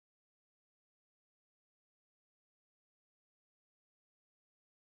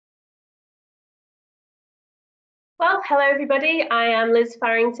Well, hello everybody. I am Liz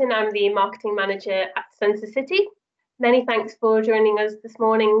Farrington. I'm the marketing manager at Centre City. Many thanks for joining us this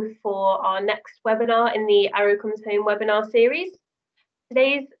morning for our next webinar in the Arrow Comes Home webinar series.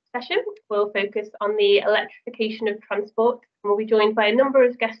 Today's session will focus on the electrification of transport, and we'll be joined by a number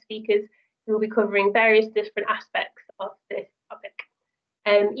of guest speakers who will be covering various different aspects of this topic.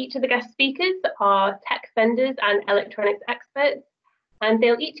 Each of the guest speakers are tech vendors and electronics experts, and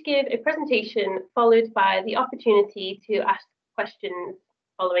they'll each give a presentation followed by the opportunity to ask questions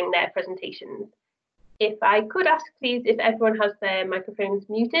following their presentations. If I could ask, please, if everyone has their microphones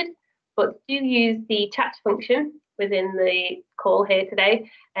muted, but do use the chat function within the call here today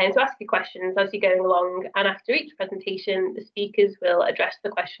and to ask your questions as you're going along. And after each presentation, the speakers will address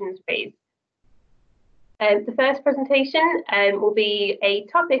the questions raised. The first presentation will be a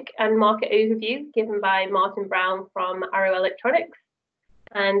topic and market overview given by Martin Brown from Arrow Electronics.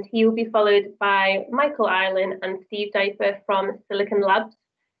 And he will be followed by Michael Ireland and Steve Diaper from Silicon Labs,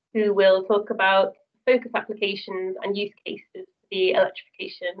 who will talk about focus applications and use cases for the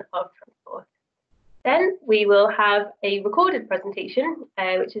electrification of transport. Then we will have a recorded presentation,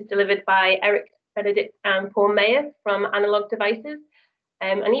 which is delivered by Eric Benedict and Paul Mayer from Analog Devices.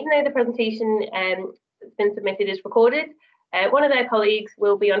 And even though the presentation that's been submitted is recorded, one of their colleagues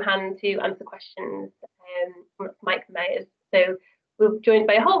will be on hand to answer questions from Mike Mayers. So we're joined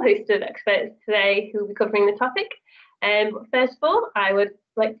by a whole host of experts today who will be covering the topic. First of all, I would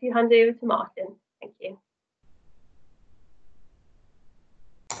like to hand over to Martin. Thank you.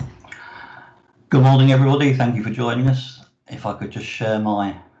 Good morning, everybody. Thank you for joining us. If I could just share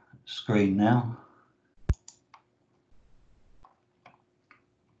my screen now.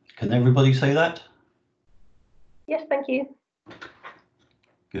 Can everybody see that? Yes, thank you.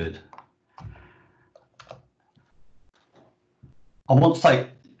 Good. I want to take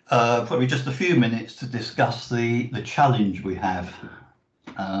probably just a few minutes to discuss the challenge we have.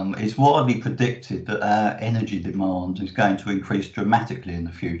 It's widely predicted that our energy demand is going to increase dramatically in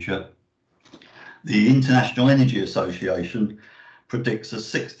the future. The International Energy Association predicts a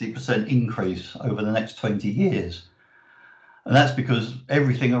 60% increase over the next 20 years. And that's because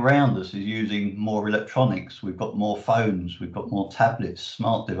everything around us is using more electronics. We've got more phones, we've got more tablets,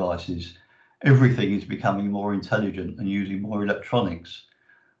 smart devices. Everything is becoming more intelligent and using more electronics.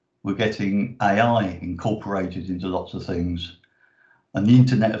 We're getting AI incorporated into lots of things. And the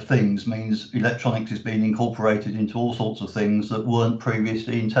Internet of Things means electronics is being incorporated into all sorts of things that weren't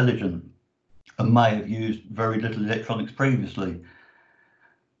previously intelligent and may have used very little electronics previously.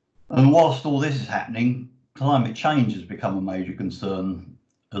 And whilst all this is happening, climate change has become a major concern,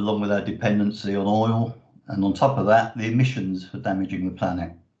 along with our dependency on oil. And on top of that, the emissions are damaging the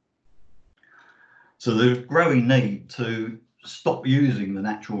planet. So there's a growing need to stop using the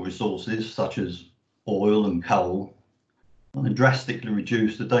natural resources such as oil and coal and drastically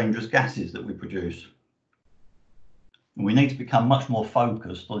reduce the dangerous gases that we produce. And we need to become much more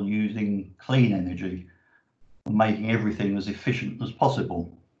focused on using clean energy and making everything as efficient as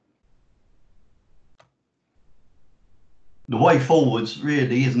possible. The way forwards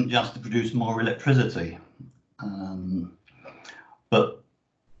really isn't just to produce more electricity, but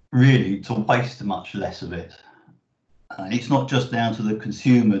really to waste much less of it. It's not just down to the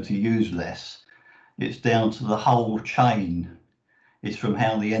consumer to use less, it's down to the whole chain. It's from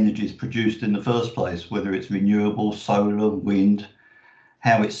how the energy is produced in the first place, whether it's renewable, solar, wind,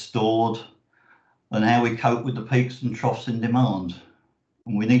 how it's stored, and how we cope with the peaks and troughs in demand.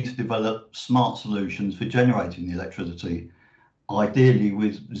 And we need to develop smart solutions for generating the electricity, ideally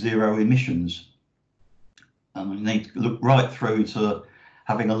with zero emissions. And we need to look right through to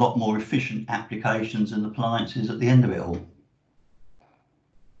having a lot more efficient applications and appliances at the end of it all.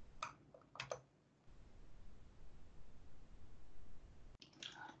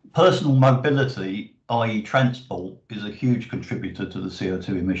 Personal mobility, i.e. transport, is a huge contributor to the CO2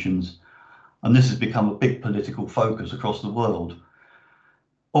 emissions, and this has become a big political focus across the world.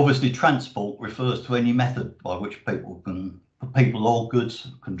 Obviously, transport refers to any method by which people or goods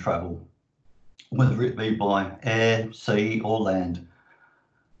can travel, whether it be by air, sea or land.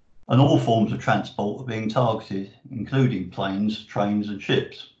 And all forms of transport are being targeted, including planes, trains and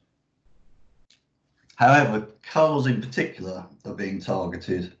ships. However, cars in particular are being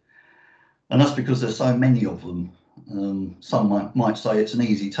targeted, and that's because there's so many of them. Some might say it's an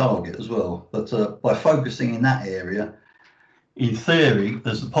easy target as well, but by focusing in that area, in theory,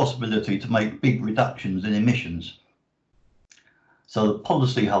 there's the possibility to make big reductions in emissions. So the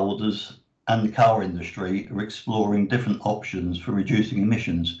policyholders and the car industry are exploring different options for reducing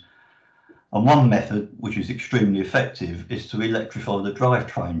emissions. And one method, which is extremely effective, is to electrify the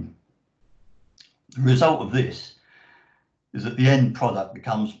drivetrain. The result of this is that the end product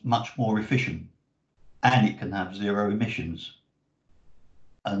becomes much more efficient and it can have zero emissions.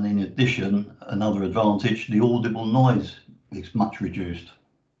 And in addition, another advantage, the audible noise is much reduced.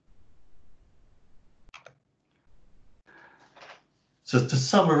 So to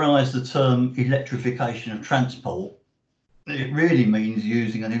summarise the term electrification of transport, it really means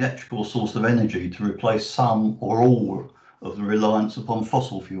using an electrical source of energy to replace some or all of the reliance upon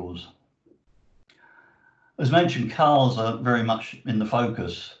fossil fuels. As mentioned, cars are very much in the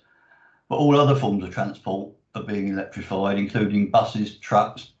focus, but all other forms of transport are being electrified, including buses,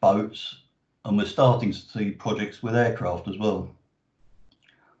 trucks, boats, and we're starting to see projects with aircraft as well.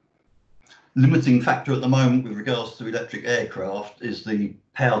 Limiting factor at the moment with regards to electric aircraft is the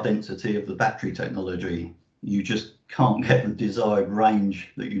power density of the battery technology. You just can't get the desired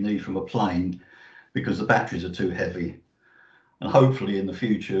range that you need from a plane because the batteries are too heavy. And hopefully in the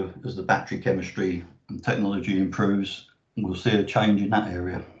future, as the battery chemistry and technology improves, we'll see a change in that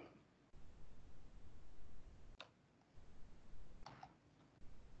area.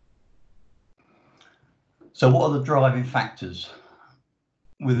 So what are the driving factors?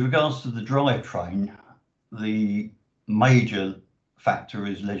 With regards to the drivetrain, the major factor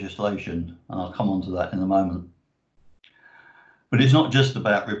is legislation, and I'll come on to that in a moment. But it's not just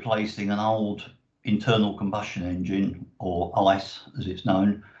about replacing an old internal combustion engine, or ICE as it's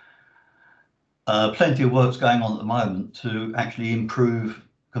known. Plenty of work's going on at the moment to actually improve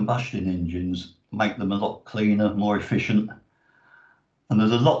combustion engines, make them a lot cleaner, more efficient. And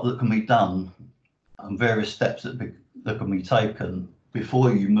there's a lot that can be done and various steps that can be taken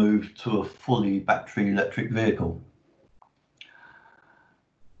before you move to a fully battery electric vehicle.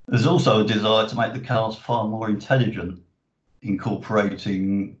 There's also a desire to make the cars far more intelligent,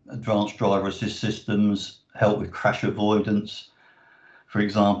 incorporating advanced driver assist systems, help with crash avoidance, for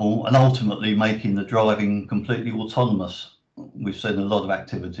example, and ultimately making the driving completely autonomous. We've seen a lot of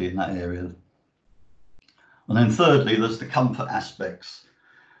activity in that area. And then thirdly, there's the comfort aspects,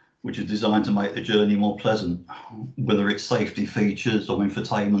 which are designed to make the journey more pleasant, whether it's safety features or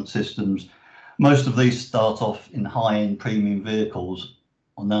infotainment systems. Most of these start off in high-end premium vehicles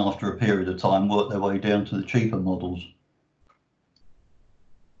and then after a period of time work their way down to the cheaper models.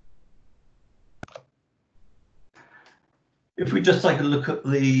 If we just take a look at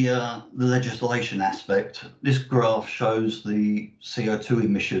the legislation aspect, this graph shows the CO2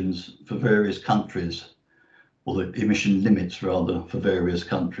 emissions for various countries, or the emission limits rather, for various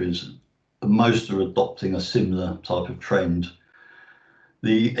countries. And most are adopting a similar type of trend.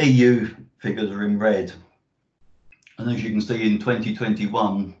 The EU figures are in red, and as you can see in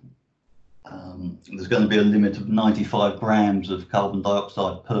 2021, there's going to be a limit of 95 grams of carbon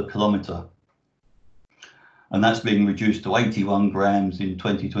dioxide per kilometre. And that's being reduced to 81 grams in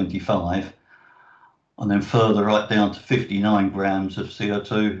 2025, and then further right down to 59 grams of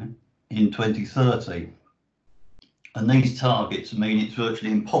CO2 in 2030. And these targets mean it's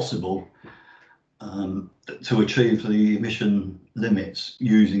virtually impossible to achieve the emission limits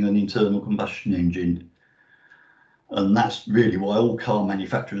using an internal combustion engine. And that's really why all car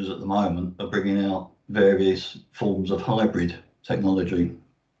manufacturers at the moment are bringing out various forms of hybrid technology.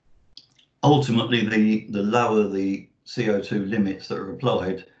 Ultimately, the lower the CO2 limits that are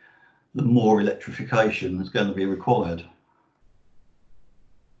applied, the more electrification is going to be required.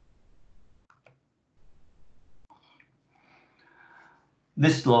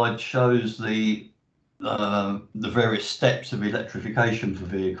 This slide shows the various steps of electrification for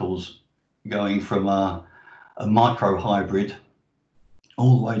vehicles, going from a micro hybrid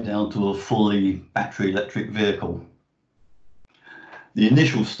all the way down to a fully battery electric vehicle. The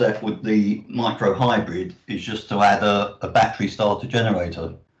initial step with the micro hybrid is just to add a battery starter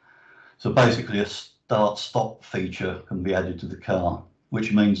generator. So basically a start-stop feature can be added to the car,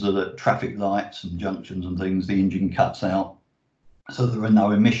 which means that at traffic lights and junctions and things, the engine cuts out, so there are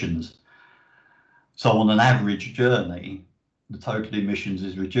no emissions. So on an average journey, the total emissions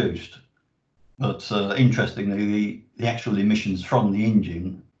is reduced. But interestingly, the actual emissions from the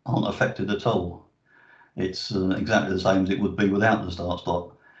engine aren't affected at all. It's exactly the same as it would be without the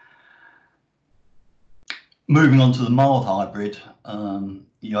start-stop. Moving on to the mild hybrid,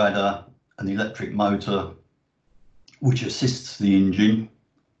 you add an electric motor which assists the engine.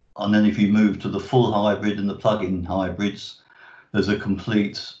 And then if you move to the full hybrid and the plug-in hybrids, there's a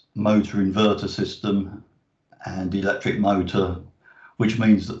complete motor inverter system and electric motor, which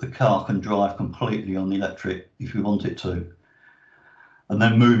means that the car can drive completely on electric if you want it to. And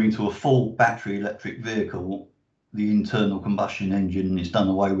then moving to a full battery electric vehicle, the internal combustion engine is done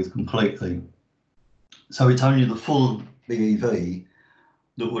away with completely. So it's only the full BEV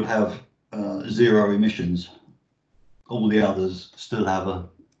that would have zero emissions. all the others still have a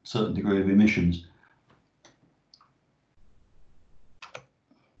certain degree of emissions.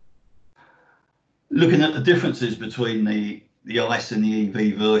 Looking at the differences between the ICE and the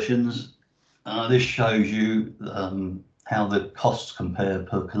EV versions, this shows you how the costs compare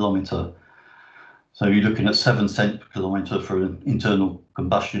per kilometre. So you're looking at 7 cents per kilometre for an internal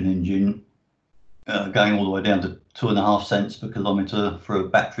combustion engine, going all the way down to 2.5 cents per kilometre for a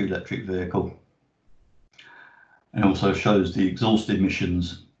battery electric vehicle. And also shows the exhaust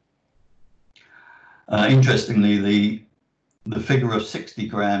emissions. Interestingly, the figure of 60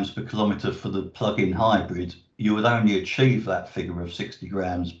 grams per kilometre for the plug-in hybrid, you would only achieve that figure of 60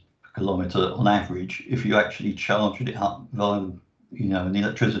 grams per kilometre on average if you actually charged it up via, an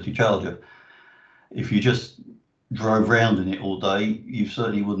electricity charger. If you just drove around in it all day, you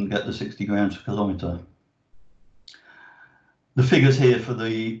certainly wouldn't get the 60 grams per kilometre. The figures here for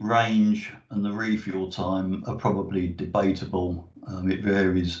the range and the refuel time are probably debatable. It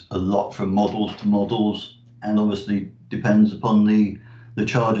varies a lot from models to models, and obviously depends upon the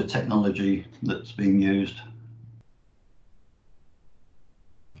charger technology that's being used.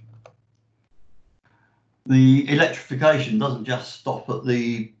 The electrification doesn't just stop at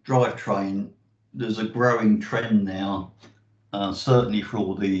the drivetrain. There's a growing trend now, certainly for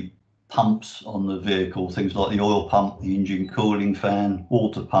all the pumps on the vehicle, things like the oil pump, the engine cooling fan,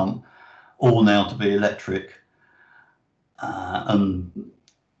 water pump, all now to be electric. And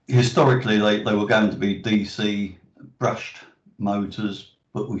historically, they were going to be DC brushed motors,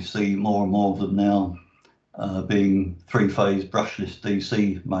 but we see more and more of them now being three-phase brushless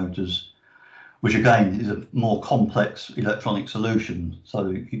DC motors, which again is a more complex electronic solution. So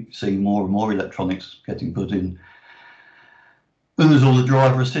you see more and more electronics getting put in. Then there's all the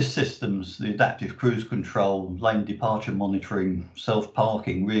driver assist systems, the adaptive cruise control, lane departure monitoring,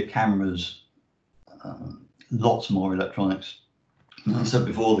 self-parking, rear cameras, lots more electronics. As I said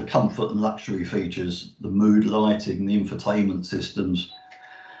before, the comfort and luxury features, the mood lighting, the infotainment systems.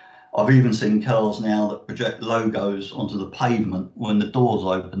 I've even seen cars now that project logos onto the pavement when the doors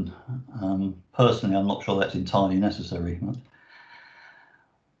open. Personally, I'm not sure that's entirely necessary.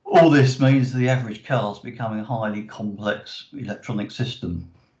 All this means the average car is becoming a highly complex electronic system.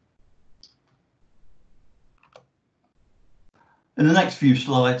 In the next few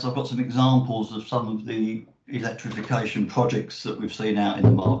slides, I've got some examples of some of the electrification projects that we've seen out in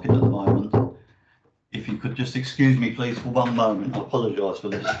the market at the moment. If you could just excuse me, please, for one moment. I apologise for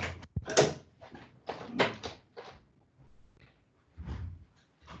this.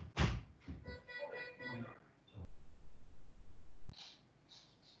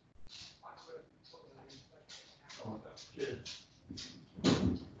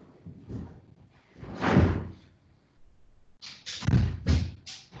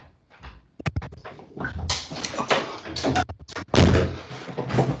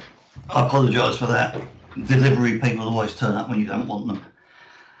 I apologise for that. Delivery people always turn up when you don't want them.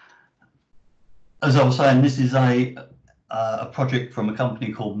 As I was saying, this is a project from a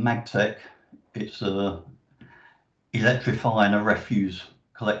company called Magtech. It's electrifying a refuse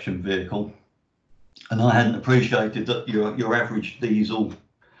collection vehicle. And I hadn't appreciated that your average diesel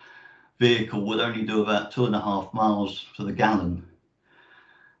vehicle would only do about 2.5 miles to the gallon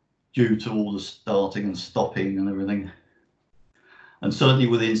due to all the starting and stopping and everything. And certainly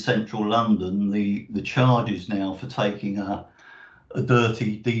within central London, the charges now for taking a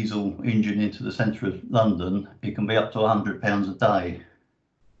dirty diesel engine into the centre of London, it can be up to £100 a day.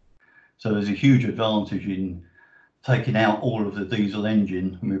 So there's a huge advantage in taking out all of the diesel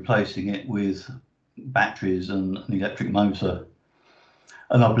engine and replacing it with batteries and an electric motor.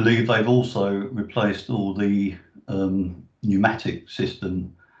 And I believe they've also replaced all the pneumatic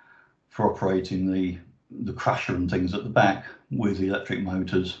system for operating the crusher and things at the back with electric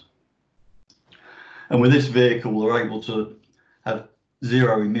motors. And with this vehicle, they're able to have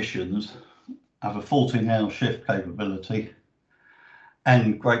 0 emissions, have a 14-hour shift capability,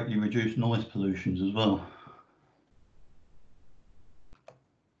 and greatly reduce noise pollutions as well.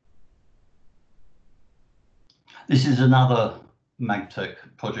 This is another Magtech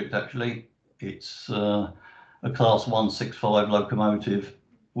project actually. It's a Class 165 locomotive,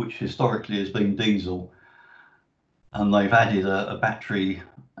 which historically has been diesel. And they've added a battery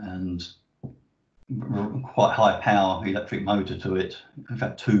and quite high power electric motor to it. In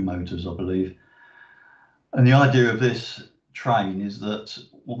fact, 2 motors, I believe. And the idea of this train is that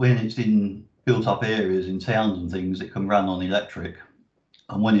when it's in built up areas in towns and things, it can run on electric.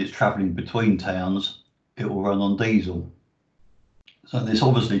 And when it's travelling between towns, it will run on diesel. So this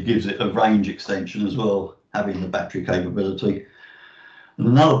obviously gives it a range extension as well, having the battery capability. And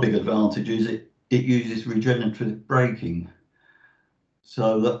another big advantage is it uses regenerative braking.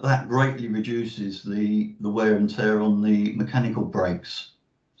 So that greatly reduces the wear and tear on the mechanical brakes,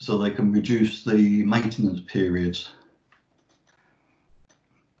 so they can reduce the maintenance periods.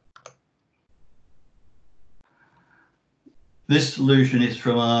 This solution is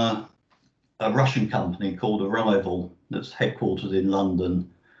from a Russian company called Arrival that's headquartered in London,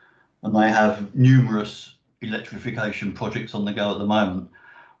 and they have numerous electrification projects on the go at the moment,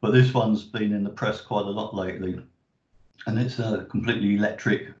 but this one's been in the press quite a lot lately. And it's a completely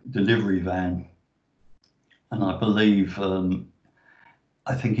electric delivery van. And I believe,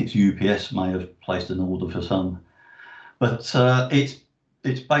 I think it's UPS may have placed an order for some. But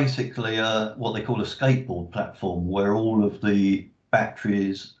it's basically what they call a skateboard platform, where all of the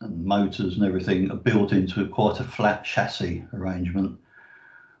batteries and motors and everything are built into quite a flat chassis arrangement,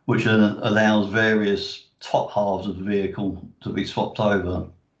 which allows various top halves of the vehicle to be swapped over.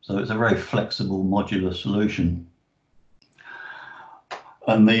 So it's a very flexible modular solution.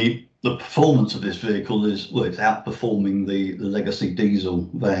 And the performance of this vehicle is, well, it's outperforming the legacy diesel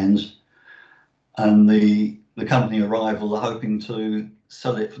vans. And the company Arrival are hoping to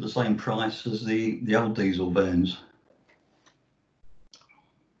sell it for the same price as the old diesel vans.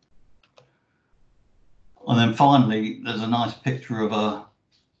 And then finally, there's a nice picture of a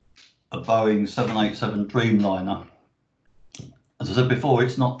Boeing 787 Dreamliner. As I said before,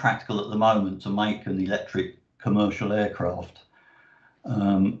 it's not practical at the moment to make an electric commercial aircraft.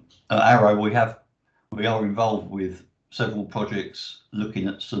 At Arrow, we are involved with several projects looking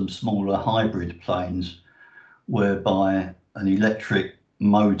at some smaller hybrid planes, whereby an electric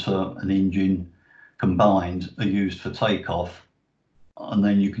motor and engine combined are used for takeoff, and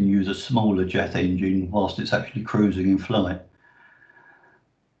then you can use a smaller jet engine whilst it's actually cruising in flight.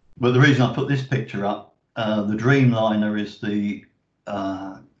 But the reason I put this picture up, the Dreamliner is the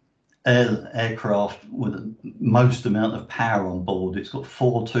aircraft with the most amount of power on board. It's got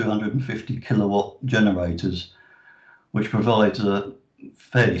 4 250 kilowatt generators, which provides a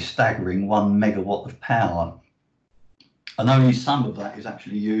fairly staggering 1 megawatt of power. And only some of that is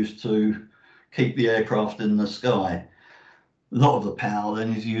actually used to keep the aircraft in the sky. A lot of the power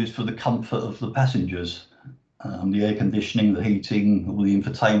then is used for the comfort of the passengers, the air conditioning, the heating, all the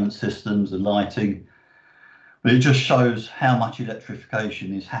infotainment systems, the lighting. But it just shows how much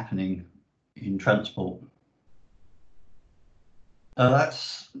electrification is happening in transport.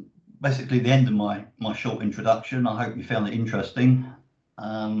 That's basically the end of my short introduction. I hope you found it interesting.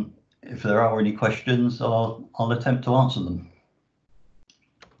 If there are any questions, I'll attempt to answer them.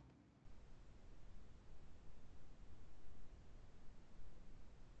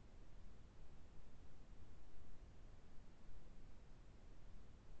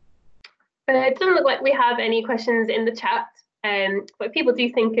 It doesn't look like we have any questions in the chat, but if people do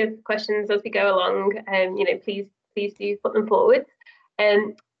think of questions as we go along, please do put them forward.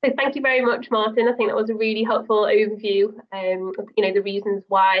 So thank you very much, Martin. I think that was a really helpful overview of the reasons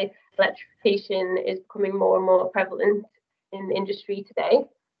why electrification is becoming more and more prevalent in the industry today.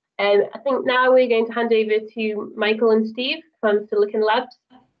 I think now we're going to hand over to Michael and Steve from Silicon Labs,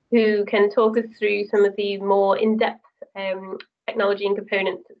 who can talk us through some of the more in-depth technology and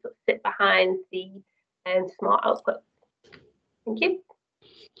components that sort of sit behind the smart output. Thank you.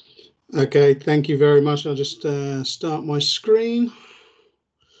 Okay, thank you very much. I'll just start my screen.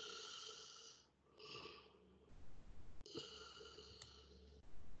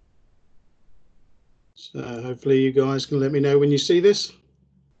 So hopefully you guys can let me know when you see this.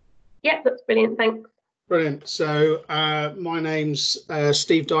 Yeah, that's brilliant. Thanks. Brilliant. So my name's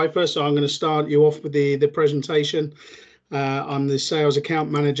Steve Diper. So I'm going to start you off with the presentation. I'm the sales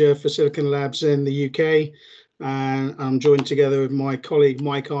account manager for Silicon Labs in the UK, and I'm joined together with my colleague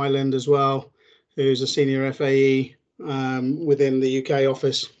Mike Ireland as well, who's a senior FAE within the UK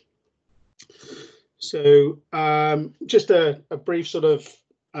office. So just a brief sort of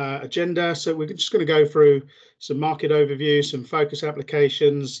agenda. So we're just going to go through some market overview, some focus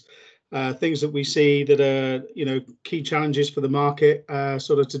applications, things that we see that are key challenges for the market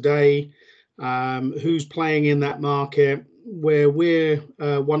sort of today. Who's playing in that market, where we're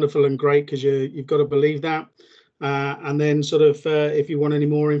wonderful and great, because you've got to believe that, and then sort of if you want any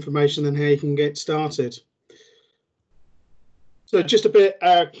more information, then how you can get started. So just a bit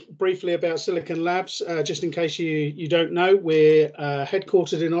briefly about Silicon Labs, just in case you don't know, we're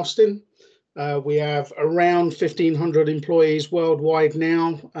headquartered in Austin. We have around 1,500 employees worldwide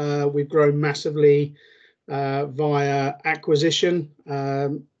now. We've grown massively via acquisition.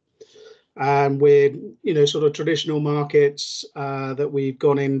 And we're, sort of traditional markets that we've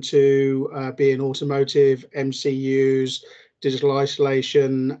gone into, being automotive, MCUs, digital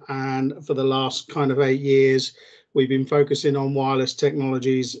isolation, and for the last kind of 8 years, we've been focusing on wireless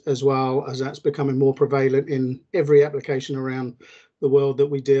technologies as well, as that's becoming more prevalent in every application around the world that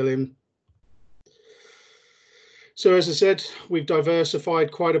we deal in. So as I said, we've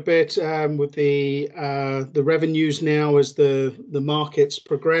diversified quite a bit with the revenues now as the markets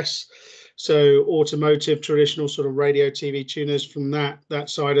progress. So automotive, traditional sort of radio, TV tuners from that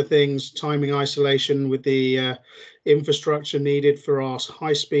side of things, timing isolation with the infrastructure needed for our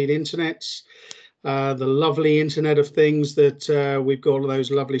high-speed internets, the lovely Internet of Things that we've got all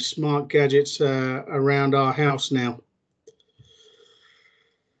those lovely smart gadgets around our house now.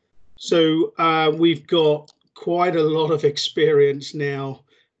 So we've got quite a lot of experience now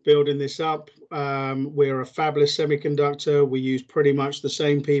building this up. We're a fabless semiconductor. We use pretty much the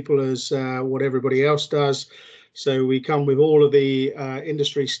same people as what everybody else does. So we come with all of the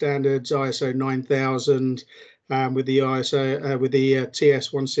industry standards, ISO 9000, with the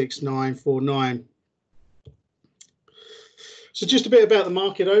TS 16949. So just a bit about the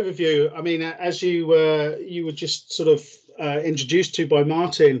market overview. I mean, as you were just sort of introduced to by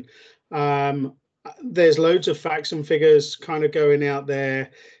Martin, there's loads of facts and figures kind of going out there.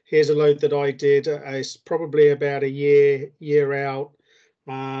 Here's a load that I did. It's probably about a year out.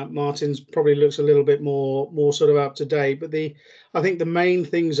 Martin's probably looks a little bit more sort of up to date, but I think the main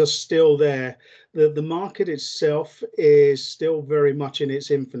things are still there. The market itself is still very much in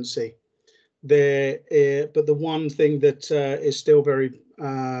its infancy. But the one thing that is still very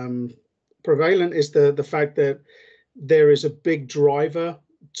prevalent is the fact that there is a big driver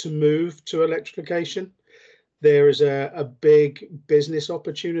to move to electrification. There is a big business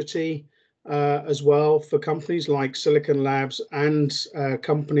opportunity as well for companies like Silicon Labs and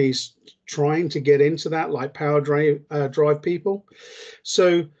companies trying to get into that, like power drive people.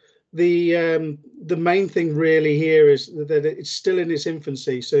 So the main thing really here is that it's still in its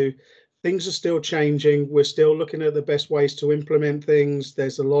infancy. So things are still changing. We're still looking at the best ways to implement things.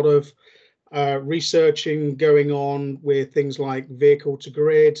 There's a lot of researching going on with things like vehicle to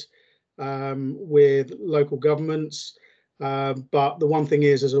grid, with local governments. But the one thing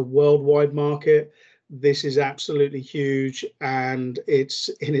is, as a worldwide market, this is absolutely huge and it's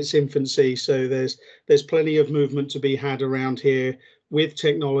in its infancy. So there's plenty of movement to be had around here with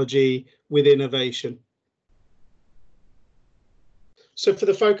technology, with innovation. So for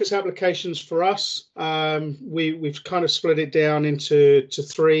the focus applications for us, we've kind of split it down into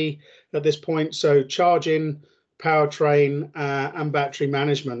three at this point. So charging, powertrain, and battery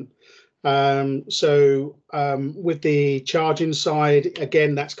management. With the charging side,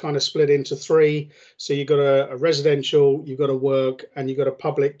 again, that's kind of split into three. So you've got a residential, you've got a work, and you've got a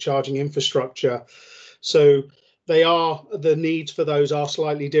public charging infrastructure. So the needs for those are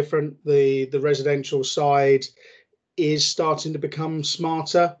slightly different. The residential side is starting to become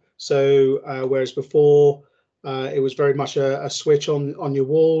smarter. So whereas before it was very much a switch on your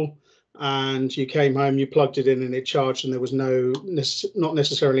wall, and you came home, you plugged it in and it charged, and there was not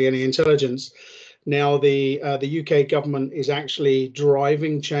necessarily any intelligence. Now the UK government is actually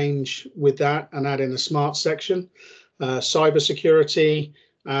driving change with that and adding a smart section, cybersecurity,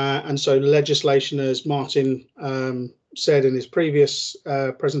 and so legislation, as Martin said in his previous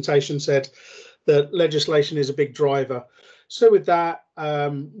presentation, said that legislation is a big driver. So with that,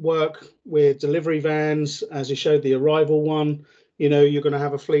 work with delivery vans, as he showed the arrival one, you're going to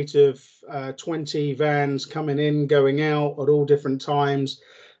have a fleet of 20 vans coming in, going out at all different times.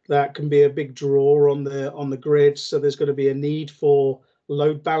 That can be a big draw on the grid. So there's going to be a need for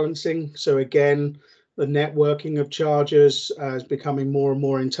load balancing. So again, the networking of chargers is becoming more and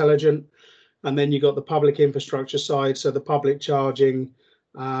more intelligent. And then you've got the public infrastructure side. So the public charging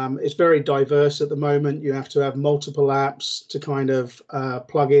is very diverse at the moment. You have to have multiple apps to kind of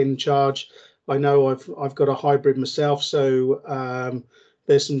plug in, charge. I know I've got a hybrid myself, so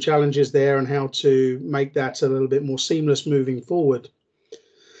there's some challenges there on how to make that a little bit more seamless moving forward.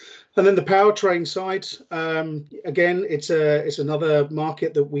 And then the powertrain side, again, it's another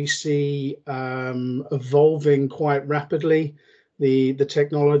market that we see evolving quite rapidly. The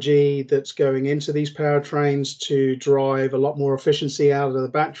technology that's going into these powertrains to drive a lot more efficiency out of the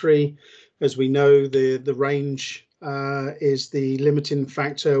battery. As we know, the range is the limiting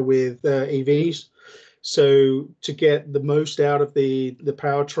factor with EVs. So to get the most out of the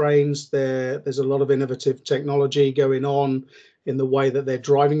powertrains, there's a lot of innovative technology going on in the way that they're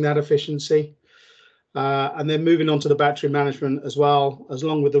driving that efficiency. And then moving on to the battery management as well, as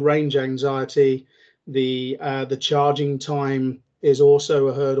long with the range anxiety, the charging time is also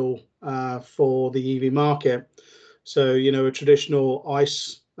a hurdle for the EV market. So, a traditional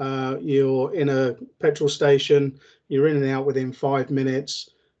ICE, you're in a petrol station, you're in and out within 5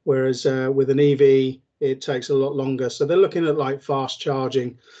 minutes, whereas with an EV, it takes a lot longer. So they're looking at like fast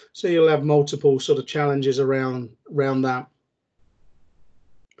charging. So you'll have multiple sort of challenges around that.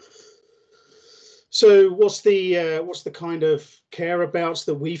 So what's the kind of careabouts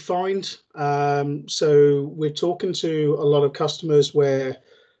that we find? So we're talking to a lot of customers where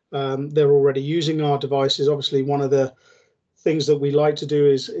they're already using our devices. Obviously, one of the things that we like to do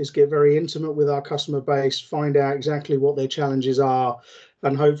is get very intimate with our customer base, find out exactly what their challenges are,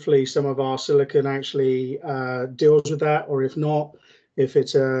 and hopefully some of our silicon actually deals with that. Or if not, if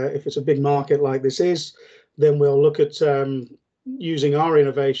it's a big market like this is, then we'll look at using our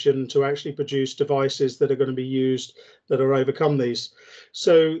innovation to actually produce devices that are going to be used that are overcome these.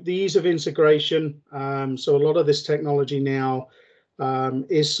 So the ease of integration. So a lot of this technology now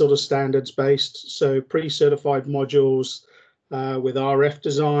is sort of standards based. So pre-certified modules with RF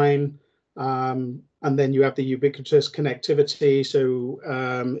design, and then you have the ubiquitous connectivity. So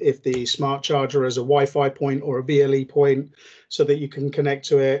if the smart charger has a Wi-Fi point or a BLE point, so that you can connect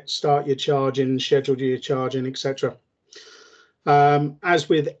to it, start your charging, schedule your charging, etc. As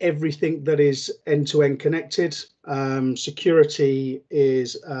with everything that is end-to-end connected, security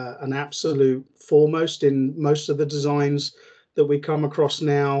is an absolute foremost in most of the designs that we come across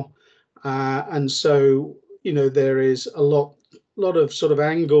now. And so, you know, there is a lot of sort of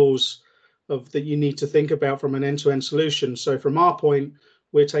angles that you need to think about from an end-to-end solution. So from our point,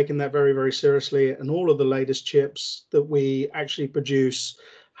 we're taking that very, very seriously, and all of the latest chips that we actually produce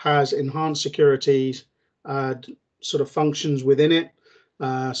has enhanced security sort of functions within it.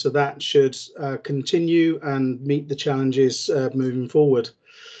 So that should continue and meet the challenges moving forward.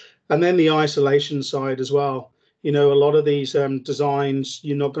 And then the isolation side as well. You know, a lot of these designs,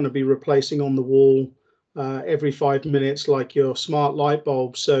 you're not going to be replacing on the wall every 5 minutes like your smart light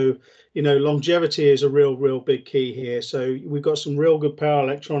bulb. So, you know, longevity is a real big key here. So we've got some real good power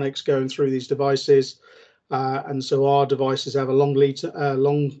electronics going through these devices. And so our devices have a long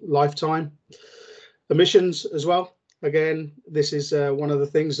lifetime. Emissions as well. Again, this is one of the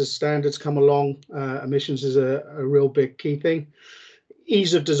things as standards come along. Emissions is a real big key thing.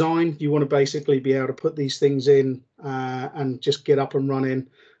 Ease of design. You want to basically be able to put these things in and just get up and running.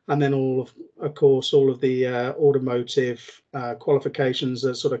 And then of course, all of the automotive qualifications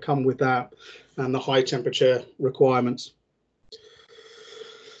that sort of come with that, and the high temperature requirements.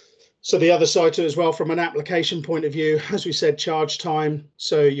 So the other side to it as well, from an application point of view, as we said, charge time.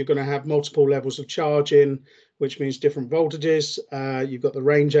 So you're going to have multiple levels of charging, which means different voltages. You've got the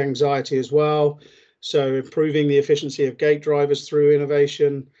range anxiety as well. So improving the efficiency of gate drivers through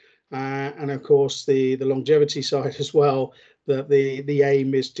innovation. And of course, the longevity side as well, that the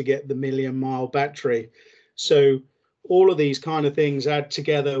aim is to get the 1,000,000-mile battery. So all of these kind of things add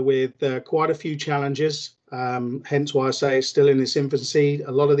together with quite a few challenges. Hence why I say it's still in its infancy.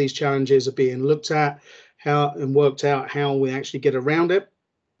 A lot of these challenges are being looked at and worked out how we actually get around it.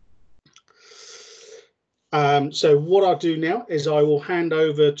 So what I'll do now is I will hand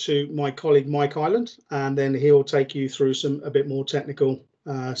over to my colleague Mike Ireland, and then he'll take you through a bit more technical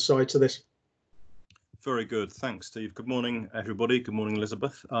side to this. Very good. Thanks, Steve. Good morning, everybody. Good morning,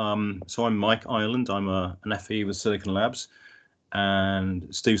 Elizabeth. So I'm Mike Ireland. I'm an FE with Silicon Labs,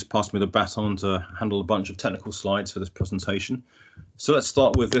 and Steve's passed me the baton to handle a bunch of technical slides for this presentation. So let's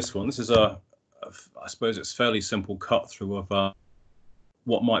start with this one. This is I suppose it's fairly simple cut through of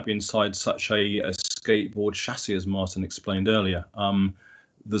what might be inside such a skateboard chassis, as Martin explained earlier.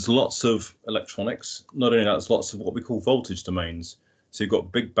 There's lots of electronics. Not only that, there's lots of what we call voltage domains. So you've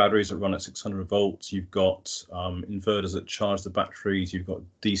got big batteries that run at 600 volts. You've got inverters that charge the batteries. You've got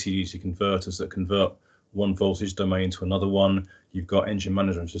DC-DC converters that convert one voltage domain to another one. You've got engine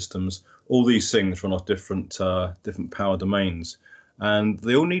management systems. All these things run off different power domains, and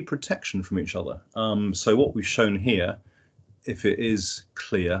they all need protection from each other. So what we've shown here, if it is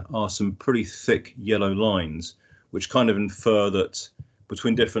clear, are some pretty thick yellow lines, which kind of infer that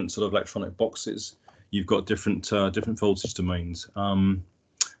between different sort of electronic boxes, you've got different voltage domains. I'll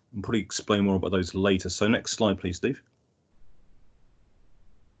probably explain more about those later. So next slide, please, Steve.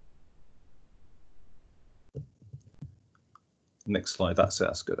 Next slide. That's it.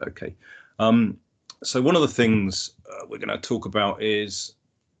 That's good. Okay. So one of the things we're going to talk about is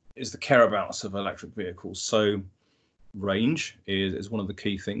the careabouts of electric vehicles. So range is one of the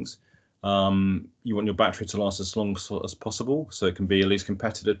key things. You want your battery to last as long as possible, so it can be at least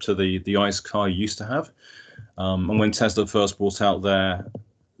competitive to the ICE car you used to have. And when Tesla first brought out their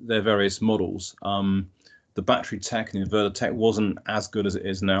various models, the battery tech and inverter tech wasn't as good as it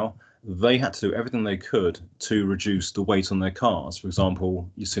is now. They had to do everything they could to reduce the weight on their cars. For example,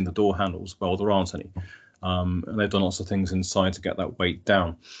 you've seen the door handles. Well, there aren't any. and they've done lots of things inside to get that weight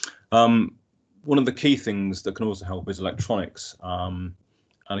down. One of the key things that can also help is electronics. And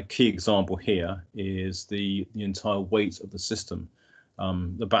a key example here is the entire weight of the system.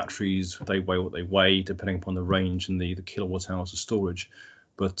 The batteries, they weigh what they weigh, depending upon the range and the kilowatt hours of storage.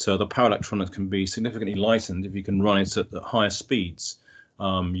 But the power electronics can be significantly lightened if you can run it at higher speeds.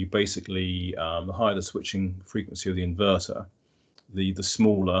 You basically, the higher the switching frequency of the inverter, the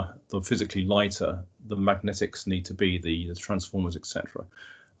smaller, the physically lighter the magnetics need to be, the transformers, etc.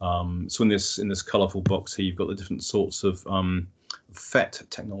 So in this colourful box here, you've got the different sorts of FET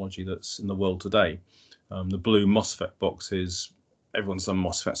technology that's in the world today. The blue MOSFET boxes, everyone's done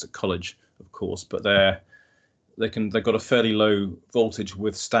MOSFETs at college, of course, but they've got a fairly low voltage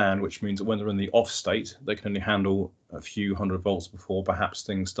withstand, which means that when they're in the off state, they can only handle a few hundred volts before perhaps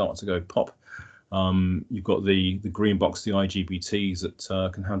things start to go pop. You've got the green box, the IGBTs,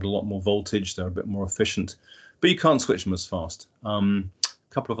 that can handle a lot more voltage. They're a bit more efficient, but you can't switch them as fast. A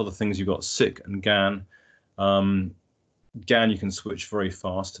couple of other things, you've got SiC and GaN. GaN you can switch very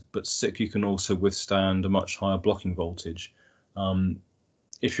fast, but SiC you can also withstand a much higher blocking voltage.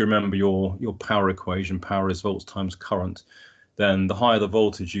 If you remember your power equation, power is volts times current, then the higher the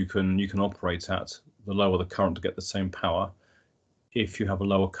voltage you can operate at, the lower the current to get the same power. If you have a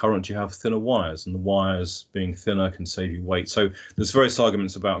lower current, you have thinner wires, and the wires being thinner can save you weight. So there's various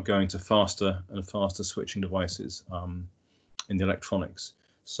arguments about going to faster and faster switching devices in the electronics.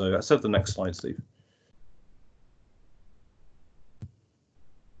 So let's have the next slide, Steve.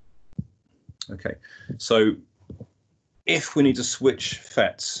 Okay, so if we need to switch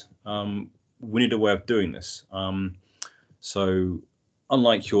FETs, we need a way of doing this. So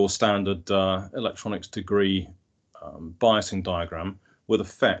unlike your standard electronics degree biasing diagram, with a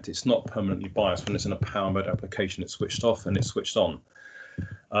FET, it's not permanently biased. When it's in a power mode application, it's switched off and it's switched on.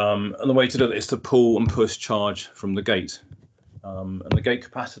 And the way to do it is to pull and push charge from the gate. And the gate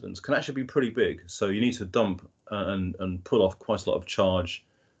capacitance can actually be pretty big. So you need to dump and pull off quite a lot of charge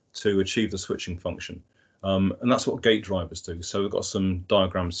to achieve the switching function. And that's what gate drivers do. So we've got some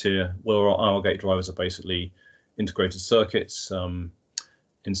diagrams here where our gate drivers are basically integrated circuits.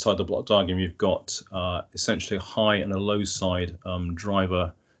 Inside the block diagram, you've got essentially a high and a low side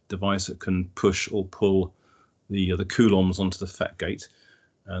driver device that can push or pull the coulombs onto the FET gate.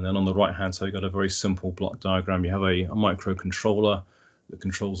 And then on the right hand side, you've got a very simple block diagram. You have a microcontroller that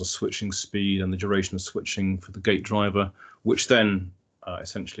controls the switching speed and the duration of switching for the gate driver, which then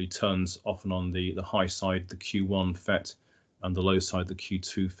essentially turns off and on the high side, the Q1 FET, and the low side, the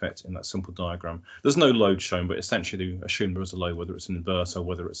Q2 FET in that simple diagram. There's no load shown, but essentially assume there is a load, whether it's an inverter,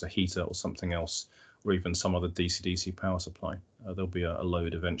 whether it's a heater or something else, or even some other DC-DC power supply. There'll be a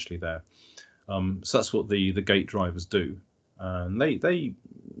load eventually there. So that's what the gate drivers do. And they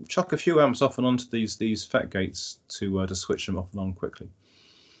chuck a few amps off and onto these FET gates to switch them off and on quickly.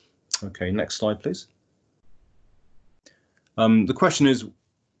 Okay, next slide, please. The question is,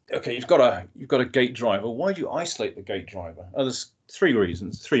 okay, you've got a gate driver. Why do you isolate the gate driver? There's three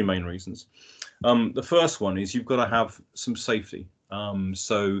main reasons. The first one is you've got to have some safety.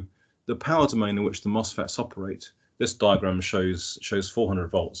 So the power domain in which the MOSFETs operate, this diagram shows 400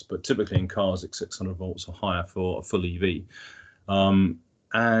 volts, but typically in cars it's 600 volts or higher for a full EV.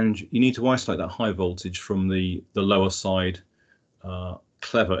 And you need to isolate that high voltage from the lower side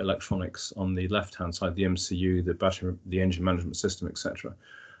clever electronics on the left-hand side, the MCU, the battery, the engine management system, etc.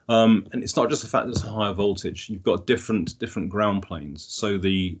 And it's not just the fact that it's a higher voltage. You've got different ground planes. So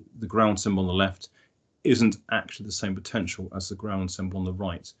the ground symbol on the left isn't actually the same potential as the ground symbol on the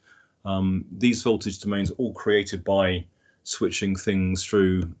right. These voltage domains are all created by switching things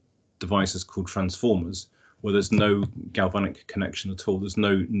through devices called transformers, where there's no galvanic connection at all. There's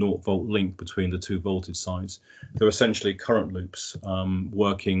no 0-volt link between the two voltage sides. They're essentially current loops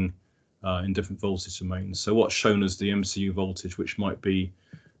working in different voltage domains. So what's shown as the MCU voltage, which might be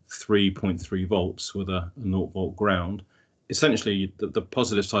 3.3 volts with a 0-volt ground, essentially the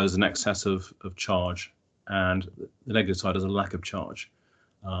positive side is an excess of charge and the negative side is a lack of charge.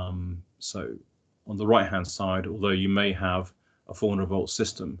 So on the right hand side, although you may have a 400-volt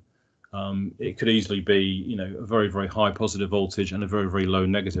system, it could easily be, a very, very high positive voltage and a very, very low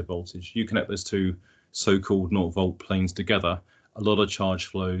negative voltage. You connect those two so-called 0-volt planes together, a lot of charge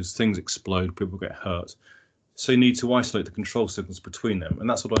flows, things explode, people get hurt. So you need to isolate the control signals between them, and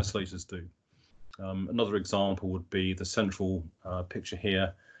that's what isolators do. Another example would be the central picture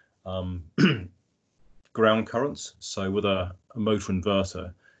here, ground currents. So with a motor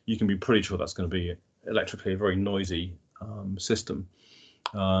inverter, you can be pretty sure that's going to be electrically a very noisy system.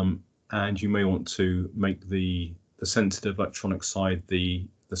 And you may want to make the sensitive electronic side the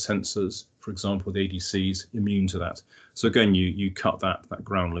sensors for example, the ADC is immune to that. So again, you cut that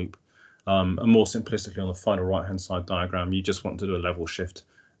ground loop. And more simplistically, on the final right-hand side diagram, you just want to do a level shift,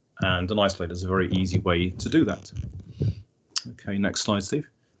 and an isolator is a very easy way to do that. Okay, next slide, Steve.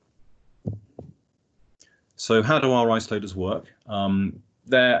 So how do our isolators work?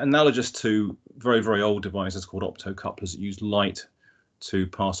 They're analogous to very, very old devices called optocouplers that use light to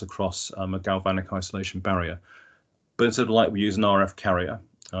pass across a galvanic isolation barrier. But instead of light, we use an RF carrier.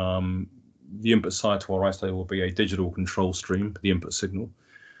 The input side to our isolator will be a digital control stream, the input signal.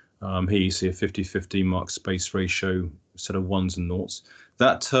 Here you see a 50-50 mark space ratio set of ones and noughts.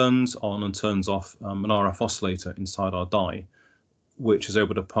 That turns on and turns off an RF oscillator inside our die, which is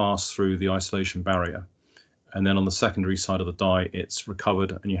able to pass through the isolation barrier. And then on the secondary side of the die, it's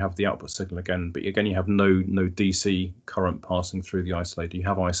recovered and you have the output signal again. But again, you have no DC current passing through the isolator. You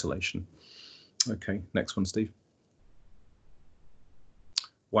have isolation. Okay, next one, Steve.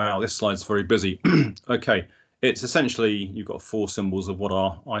 Wow, this slide's very busy. Okay, it's essentially, you've got 4 symbols of what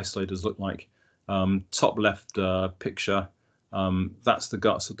our isolators look like. Top left picture, that's the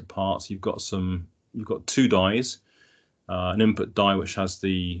guts of the parts. You've got 2 dies, an input die which has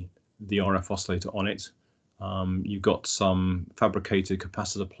the RF oscillator on it. You've got some fabricated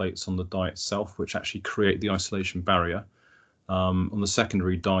capacitor plates on the die itself, which actually create the isolation barrier. On the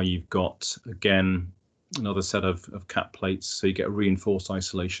secondary die, you've got, again, another set of cap plates, so you get reinforced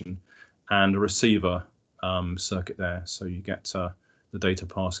isolation, and a receiver circuit there, so you get the data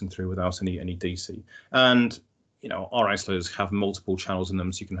passing through without any DC. And you know, our isolators have multiple channels in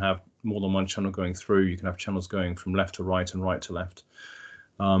them, so you can have more than one channel going through. You can have channels going from left to right and right to left.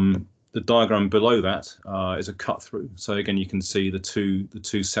 The diagram below that is a cut through. So again, you can see the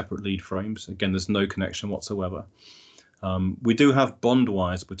two separate lead frames. Again, there's no connection whatsoever. We do have bond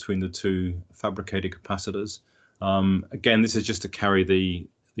wires between the 2 fabricated capacitors. Again, this is just to carry the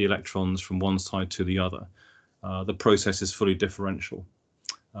electrons from one side to the other. The process is fully differential.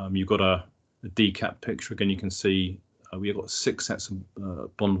 You've got a decap picture. Again, you can see we've got 6 sets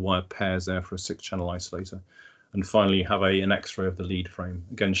of bond wire pairs there for a 6-channel isolator. And finally, you have an X-ray of the lead frame,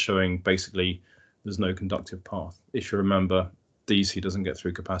 again showing basically there's no conductive path. If you remember, DC doesn't get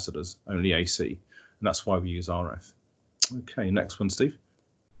through capacitors, only AC, and that's why we use RF. Okay, next one, Steve.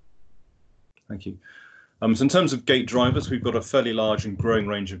 Thank you. So in terms of gate drivers, we've got a fairly large and growing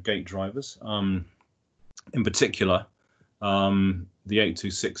range of gate drivers. In particular, the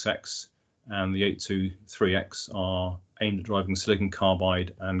 826X and the 823X are aimed at driving silicon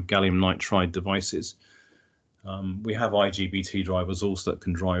carbide and gallium nitride devices. We have IGBT drivers also that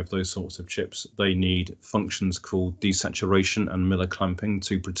can drive those sorts of chips. They need functions called desaturation and Miller clamping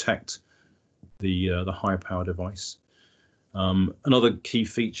to protect the high power device. Another key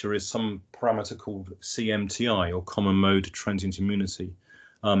feature is some parameter called CMTI, or common mode transient immunity.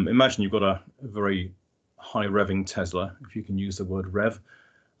 Imagine you've got a very high revving Tesla, if you can use the word rev.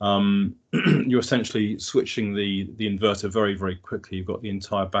 You're essentially switching the inverter very, very quickly. You've got the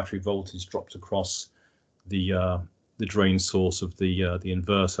entire battery voltage dropped across the drain source of the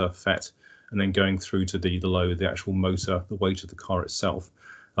inverter FET, and then going through to the load, the actual motor, the weight of the car itself.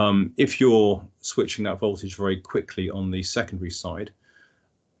 If you're switching that voltage very quickly on the secondary side,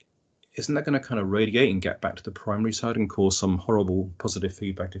 isn't that going to kind of radiate and get back to the primary side and cause some horrible positive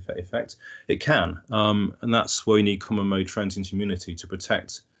feedback effect? It can, and that's why you need common mode transient immunity to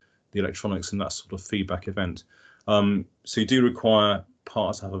protect the electronics in that sort of feedback event. So you do require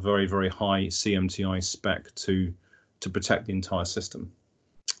parts to have a very, very high CMTI spec to protect the entire system.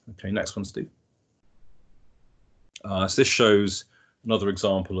 Okay, next one, Steve. So this shows another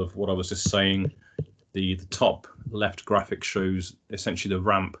example of what I was just saying. The top left graphic shows essentially the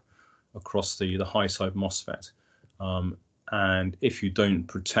ramp across the high side MOSFET. And if you don't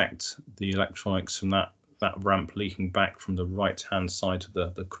protect the electronics from that ramp leaking back from the right-hand side to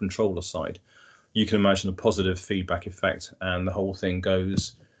the controller side, you can imagine a positive feedback effect and the whole thing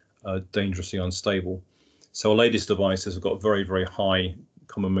goes dangerously unstable. So our latest devices have got very, very high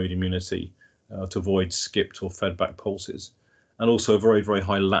common mode immunity to avoid skipped or fed back pulses, and also a very, very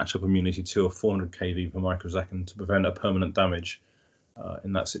high latch up immunity to a 400 kV per microsecond to prevent a permanent damage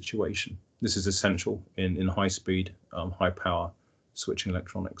in that situation. This is essential in high speed, high power switching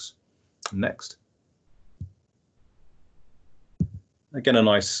electronics. Next. Again, a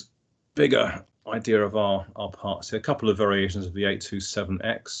nice bigger idea of our parts here. A couple of variations of the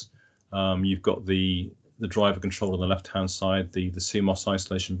 827X. You've got the driver control on the left hand side, the CMOS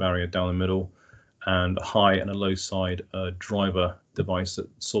isolation barrier down the middle, and a high and a low side driver device that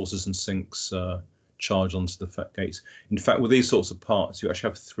sources and sinks charge onto the FET gates. In fact, with these sorts of parts, you actually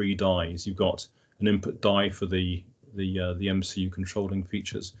have 3 dies. You've got an input die for the the MCU controlling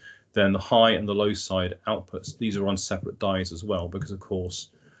features. Then the high and the low side outputs, these are on separate dies as well, because of course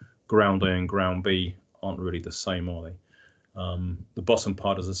ground A and ground B aren't really the same, are they? The bottom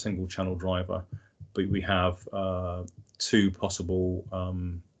part is a single channel driver, but we have two possible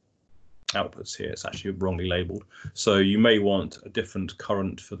outputs here. It's actually wrongly labeled. So you may want a different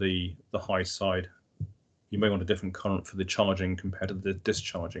current for the high side. You may want a different current for the charging compared to the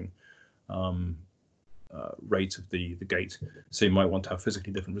discharging rate of the gate. So you might want to have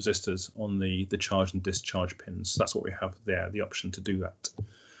physically different resistors on the charge and discharge pins. So that's what we have there, the option to do that.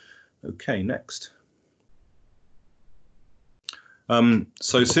 Okay, next.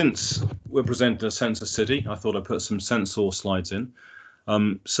 So since we're presenting a sensor city, I thought I'd put some sensor slides in.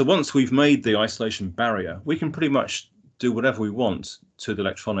 So once we've made the isolation barrier, we can pretty much do whatever we want to the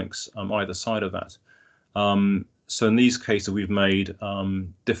electronics either side of that. So in these cases, we've made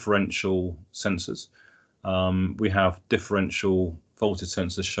differential sensors. We have differential voltage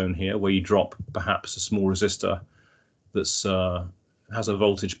sensors shown here, where you drop perhaps a small resistor that's has a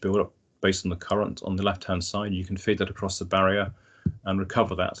voltage build-up based on the current on the left-hand side. You can feed that across the barrier and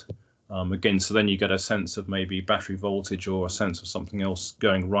recover that. Again, so then you get a sense of maybe battery voltage or a sense of something else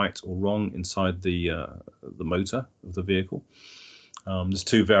going right or wrong inside the motor of the vehicle. There's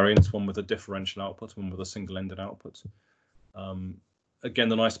two variants, one with a differential output, one with a single-ended output. Again,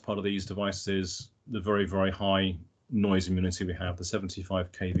 the nice part of these devices is the very, very high noise immunity we have, the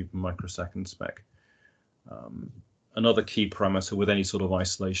 75 kV per microsecond spec. Another key parameter with any sort of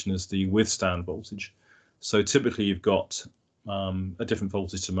isolation is the withstand voltage. So typically you've got a different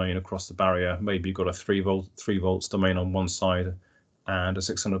voltage domain across the barrier. Maybe you've got a 3 volts domain on one side and a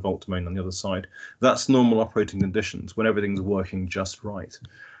 600 volt domain on the other side. That's normal operating conditions when everything's working just right.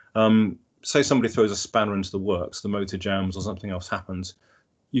 Say somebody throws a spanner into the works, the motor jams or something else happens,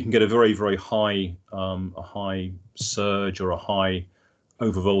 you can get a very, very high surge or a high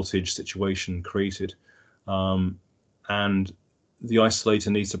over voltage situation created. And the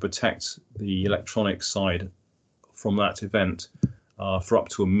isolator needs to protect the electronic side from that event for up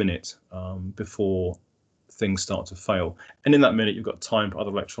to a minute before things start to fail. And in that minute, you've got time for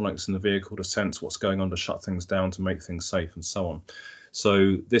other electronics in the vehicle to sense what's going on, to shut things down, to make things safe, and so on.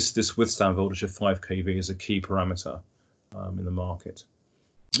 So this withstand voltage of 5 kV is a key parameter in the market.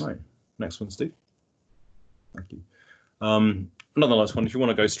 All right, next one, Steve. Thank you. Another last one, if you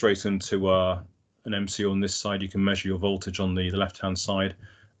want to go straight into an MCU on this side, you can measure your voltage on the left-hand side,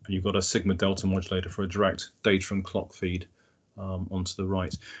 and you've got a sigma delta modulator for a direct data and clock feed onto the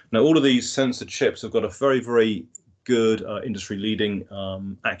right. Now, all of these sensor chips have got a very, very good industry-leading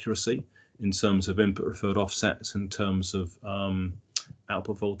accuracy in terms of input referred offsets, in terms of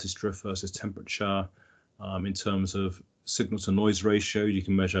output voltage drift versus temperature, in terms of signal to noise ratio. You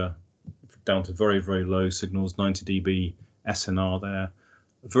can measure down to very, very low signals, 90 dB SNR there.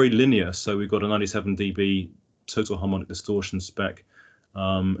 Very linear, so we've got a 97 dB total harmonic distortion spec.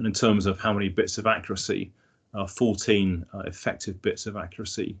 And in terms of how many bits of accuracy, 14 effective bits of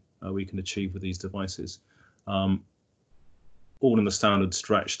accuracy we can achieve with these devices, all in the standard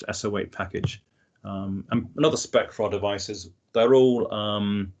stretched SO8 package. And another spec for our devices, they're all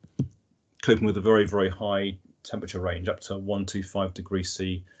coping with a very, very high temperature range, up to 125 degrees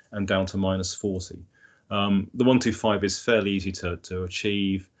C and down to -40. The 125 is fairly easy to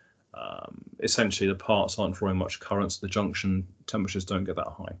achieve. Essentially, the parts aren't drawing much current, so the junction temperatures don't get that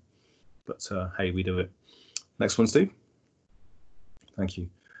high. But hey, we do it. Next one, Steve. Thank you.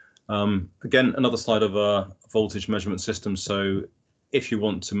 Again, another slide of a voltage measurement system. So if you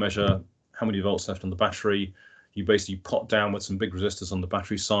want to measure how many volts left on the battery, you basically pop down with some big resistors on the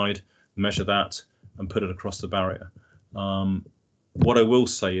battery side, measure that, and put it across the barrier. What I will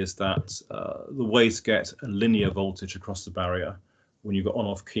say is that the way to get a linear voltage across the barrier when you've got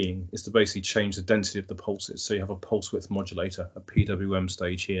on-off keying is to basically change the density of the pulses. So you have a pulse width modulator, a PWM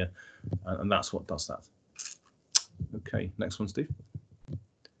stage here, and that's what does that. Okay, next one, Steve.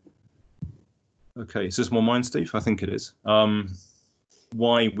 Okay, is this more mine, Steve? I think it is.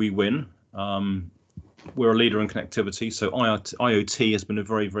 Why we win. We're a leader in connectivity, so IoT has been a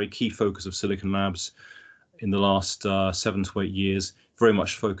very, very key focus of Silicon Labs in the last 7 to 8 years, very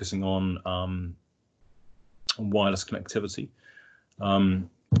much focusing on wireless connectivity.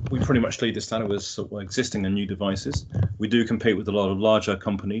 We pretty much lead the standard with existing and new devices. We do compete with a lot of larger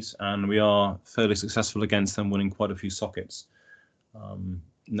companies, and we are fairly successful against them, winning quite a few sockets.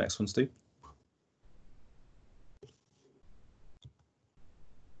 Next one, Steve.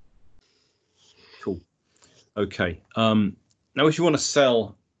 Cool. Okay. Now, if you want to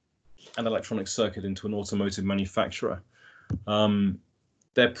sell an electronic circuit into an automotive manufacturer,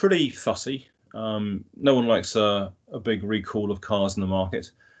 they're pretty fussy No one likes a big recall of cars in the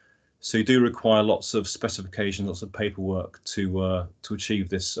market. So you do require lots of specifications, lots of paperwork to achieve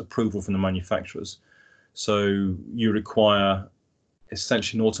this approval from the manufacturers. So you require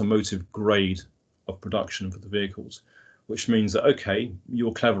essentially an automotive grade of production for the vehicles, which means that, okay,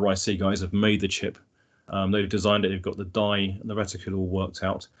 your clever IC guys have made the chip, they've designed it, they've got the die and the reticle all worked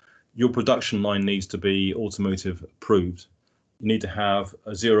out. Your production line needs to be automotive approved. You need to have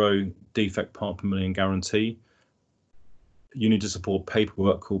a 0 defect part per million guarantee. You need to support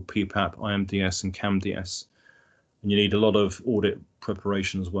paperwork called PPAP, IMDS and CAMDS. And you need a lot of audit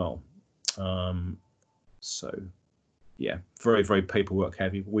preparation as well. So yeah, very, very paperwork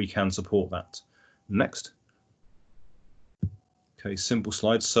heavy. We can support that. Next. Okay, simple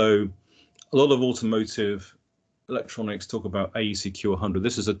slide. So a lot of automotive electronics talk about AEC-Q 100.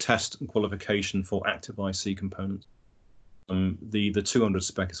 This is a test and qualification for active IC components. The 200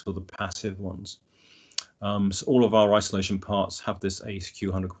 spec is for the passive ones. So all of our isolation parts have this AEC-Q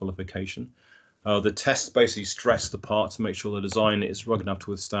 100 qualification. The tests basically stress the part to make sure the design is rugged enough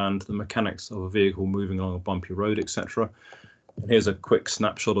to withstand the mechanics of a vehicle moving along a bumpy road, etc. And here's a quick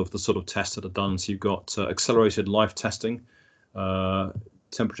snapshot of the sort of tests that are done. So you've got accelerated life testing,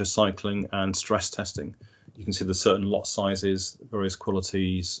 temperature cycling, and stress testing. You can see the certain lot sizes, various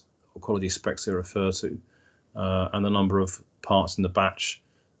qualities or quality specs they refer to, and the number of parts in the batch.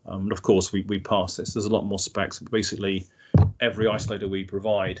 And of course, we pass this. There's a lot more specs, but basically every isolator we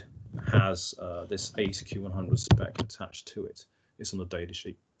provide has this AEC-Q 100 spec attached to it. It's on the data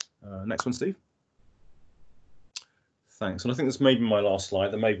sheet. Next one, Steve. Thanks. And I think this may be my last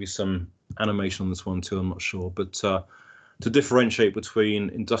slide. There may be some animation on this one too, I'm not sure. But to differentiate between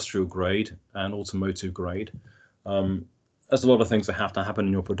industrial grade and automotive grade, there's a lot of things that have to happen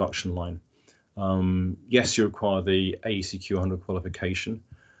in your production line. Yes, you require the AEC-Q 100 qualification.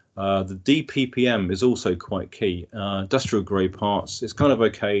 The DPPM is also quite key. Industrial grade parts, it's kind of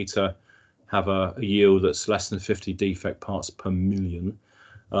okay to have a yield that's less than 50 defect parts per million.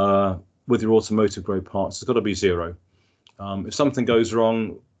 With your automotive grade parts, it's got to be 0. If something goes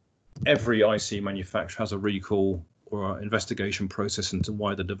wrong, every IC manufacturer has a recall or an investigation process into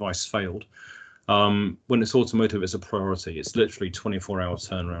why the device failed. When it's automotive, it's a priority. It's literally 24-hour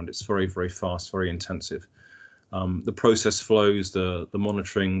turnaround. It's very, very fast, very intensive. The process flows, the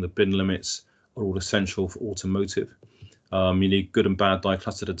monitoring, the bin limits are all essential for automotive. You need good and bad die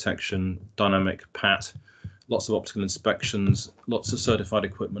cluster detection, dynamic PAT, lots of optical inspections, lots of certified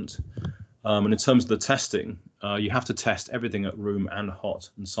equipment. And in terms of the testing, you have to test everything at room and hot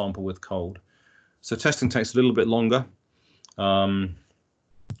and sample with cold. So testing takes a little bit longer. And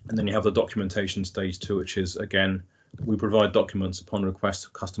then you have the documentation stage 2, which is, again, we provide documents upon request to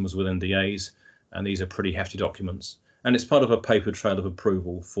customers with NDAs. And these are pretty hefty documents. And it's part of a paper trail of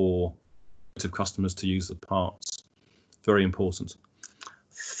approval for customers to use the parts. Very important.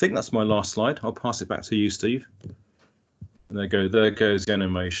 I think that's my last slide. I'll pass it back to you, Steve. And there goes the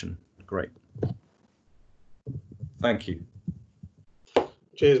animation. Great. Thank you.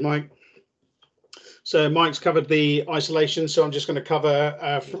 Cheers, Mike. So Mike's covered the isolation, so I'm just going to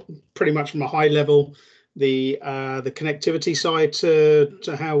cover pretty much from a high level the connectivity side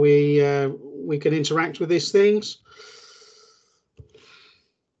to how we can interact with these things.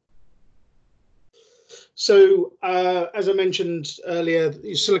 So as I mentioned earlier,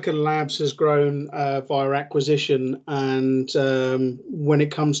 Silicon Labs has grown via acquisition, and when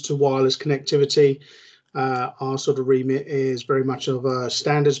it comes to wireless connectivity, our sort of remit is very much of a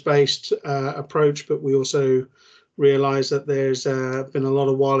standards-based approach, but we also realize that there's been a lot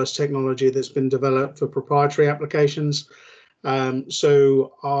of wireless technology that's been developed for proprietary applications.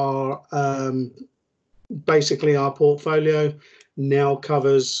 So basically our portfolio now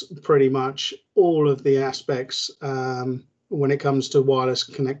covers pretty much all of the aspects when it comes to wireless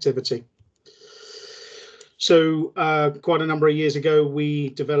connectivity. So quite a number of years ago, we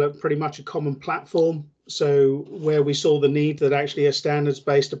developed pretty much a common platform. So where we saw the need that actually a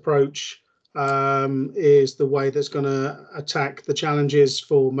standards-based approach is the way that's going to attack the challenges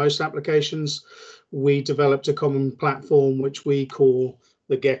for most applications, we developed a common platform which we call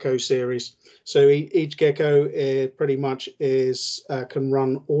the Gecko series. So each Gecko pretty much can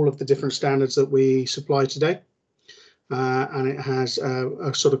run all of the different standards that we supply today, and it has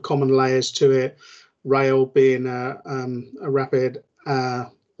a sort of common layers to it. Rail being a rapid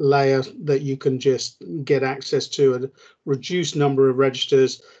layer that you can just get access to a reduced number of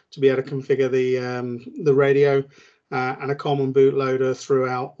registers to be able to configure the radio, and a common bootloader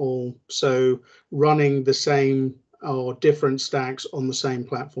throughout all. So running the same or different stacks on the same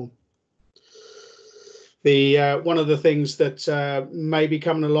platform. One of the things that may be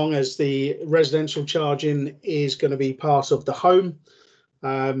coming along as the residential charging is going to be part of the home,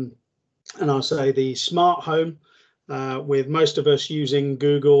 and I'll say the smart home, with most of us using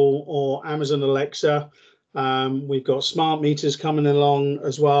Google or Amazon Alexa. We've got smart meters coming along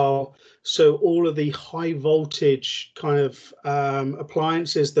as well. So all of the high voltage kind of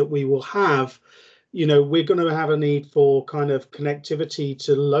appliances that we will have, we're going to have a need for kind of connectivity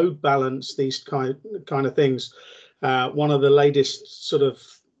to load balance these kind of things. One of the latest sort of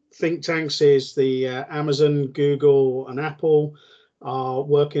think tanks is the Amazon, Google, and Apple are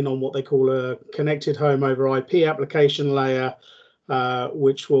working on what they call a connected home over IP application layer,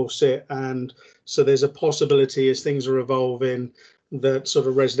 which will sit. And so there's a possibility, as things are evolving, that sort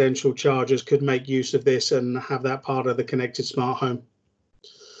of residential chargers could make use of this and have that part of the connected smart home.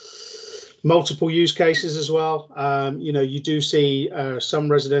 Multiple use cases as well. You do see some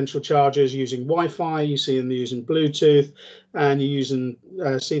residential chargers using Wi-Fi, you see them using Bluetooth, and you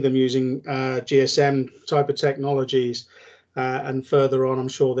see them using GSM type of technologies. And further on, I'm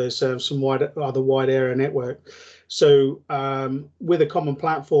sure there's some other wide area network. So with a common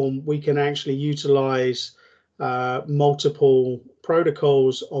platform, we can actually utilize multiple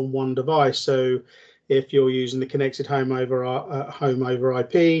protocols on one device. So if you're using the connected home over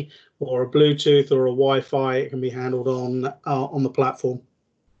IP, or a Bluetooth or a Wi-Fi, it can be handled on the platform.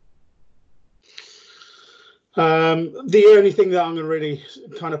 The only thing that I'm going to really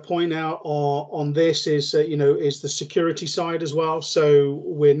kind of point out on this is is the security side as well. So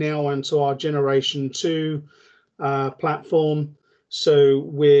we're now onto our Generation 2 platform. So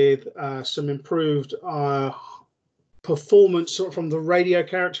with some improved performance from the radio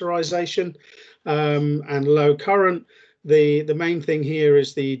characterization and low current. The main thing here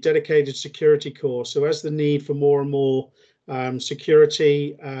is the dedicated security core. So as the need for more and more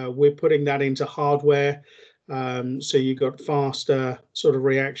security, we're putting that into hardware. So you've got faster sort of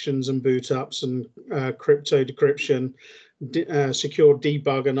reactions and boot ups and crypto decryption, secure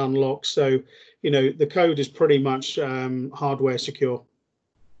debug and unlock. So, the code is pretty much hardware secure.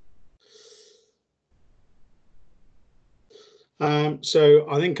 So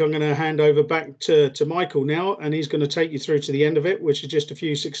I think I'm going to hand over back to Michael now, and he's going to take you through to the end of it, which is just a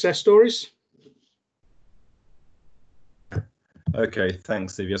few success stories. Okay,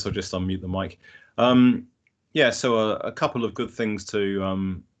 thanks, Steve. Yes, I'll just unmute the mic. Yeah, so a couple of good things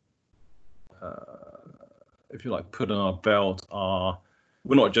to, if you like, put on our belt are,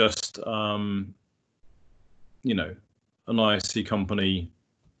 we're not just, an ISC company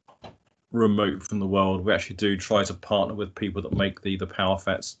remote from the world. We actually do try to partner with people that make the power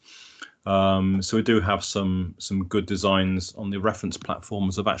FETs. So we do have some good designs on the reference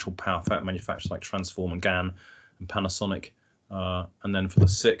platforms of actual power FET manufacturers like Transform and GAN and Panasonic. And then for the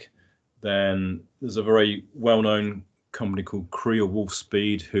SiC, then there's a very well-known company called Cree or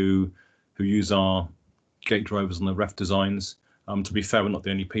Wolfspeed who use our gate drivers on the ref designs. To be fair, we're not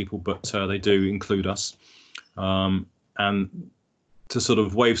the only people, but they do include us. And to sort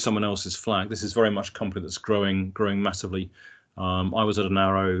of wave someone else's flag, this is very much a company that's growing massively. I was at an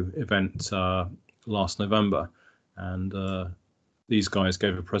Arrow event last November, and these guys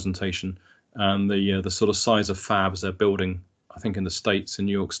gave a presentation, and the sort of size of fabs they're building, I think in the States, in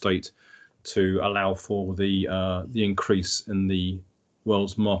New York State, to allow for the increase in the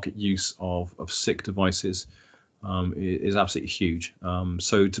world's market use of SiC devices is absolutely huge.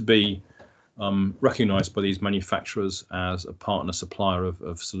 So to be recognized by these manufacturers as a partner supplier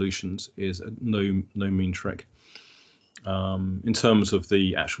of solutions is no mean trick. In terms of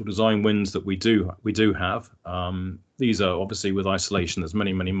the actual design wins that we do have, these are obviously with isolation. There's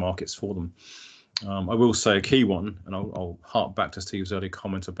many markets for them. I will say a key one, and I'll hark back to Steve's earlier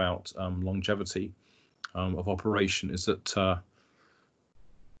comment about longevity of operation, is that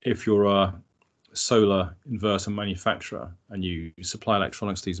if you're a solar inverter manufacturer and you supply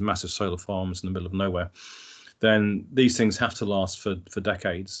electronics to these massive solar farms in the middle of nowhere, then these things have to last for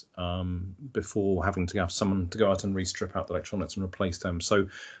decades before having to have someone to go out and re-strip out the electronics and replace them. So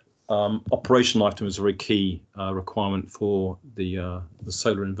operation lifetime is a very key requirement for the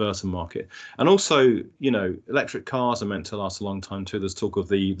solar inverter market. And also, electric cars are meant to last a long time too. There's talk of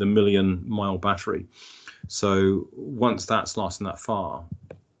the 1,000,000-mile battery. So once that's lasting that far,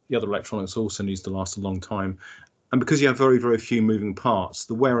 the other electronics also needs to last a long time. And because you have very few moving parts,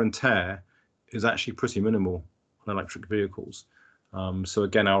 the wear and tear is actually pretty minimal on electric vehicles. So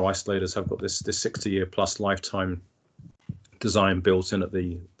again, our isolators have got this 60-year plus lifetime design built in at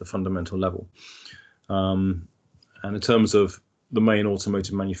the fundamental level. And in terms of the main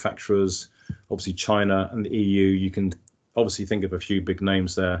automotive manufacturers, obviously China and the EU, you can obviously think of a few big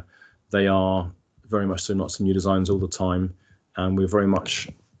names there. They are very much so, lots of new designs all the time, and we're very much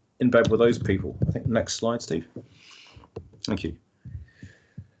in bed with those people. I think next slide, Steve. Thank you.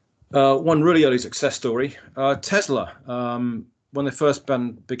 One really early success story, Tesla. When they first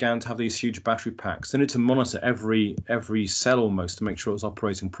began to have these huge battery packs, they needed to monitor every cell almost to make sure it was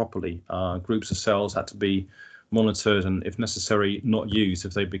operating properly. Groups of cells had to be monitored and, if necessary, not used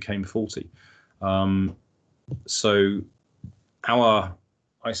if they became faulty. So our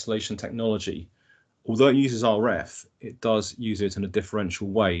isolation technology, although it uses RF, it does use it in a differential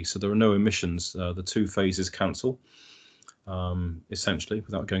way. So there are no emissions. The two phases cancel, essentially,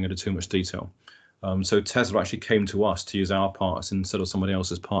 without going into too much detail. So Tesla actually came to us to use our parts instead of somebody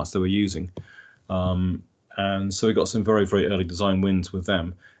else's parts they were using. And so we got some very, very early design wins with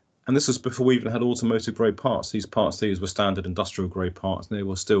them. And this was before we even had automotive grade parts. These were standard industrial grade parts, and they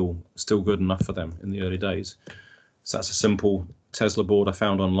were still good enough for them in the early days. So that's a simple Tesla board I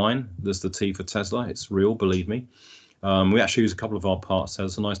found online. There's the T for Tesla. It's real, believe me. We actually use a couple of our parts.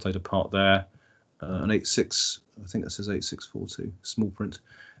 There's a nice later part there, an 86, I think that says 8642, small print,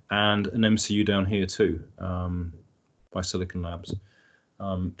 and an MCU down here too, by Silicon Labs.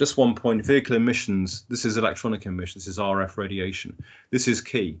 Just one point, vehicle emissions, this is electronic emissions, this is RF radiation. This is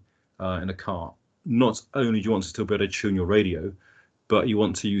key in a car. Not only do you want to still be able to tune your radio, but you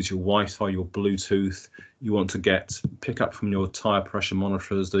want to use your Wi-Fi, your Bluetooth, you want to pick up from your tire pressure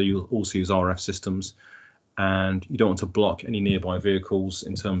monitors, that you also use RF systems, and you don't want to block any nearby vehicles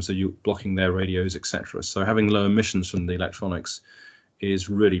in terms of you blocking their radios, etc. So having low emissions from the electronics is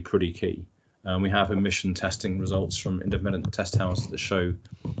really pretty key. We have emission testing results from independent test houses that show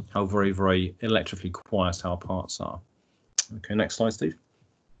how very, very electrically quiet our parts are. Okay, next slide, Steve.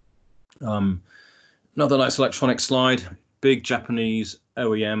 Another nice electronic slide. Big Japanese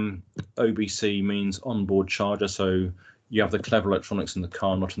OEM. OBC means onboard charger, so you have the clever electronics in the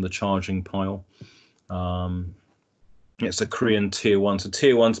car, not in the charging pile. It's a Korean tier one. So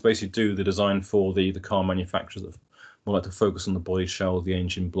tier ones basically do the design for the car manufacturers that more like to focus on the body shell, the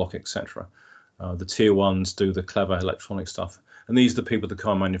engine block, etc. The tier ones do the clever electronic stuff, and these are the people the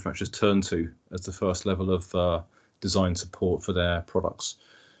car manufacturers turn to as the first level of design support for their products.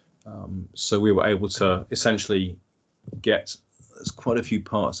 So we were able to essentially there's quite a few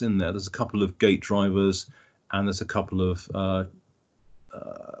parts in there. There's a couple of gate drivers, and there's a couple of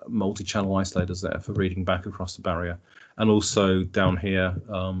multi-channel isolators there for reading back across the barrier, and also down here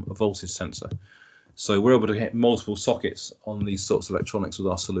a voltage sensor. So we're able to hit multiple sockets on these sorts of electronics with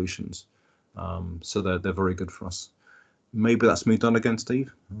our solutions. So they're very good for us. Maybe that's me done again,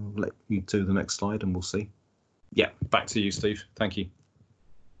 Steve. I'll let you do the next slide and we'll see. Yeah, back to you, Steve. Thank you.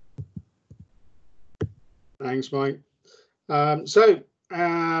 Thanks, Mike. How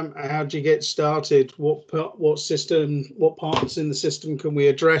do you get started? What parts in the system can we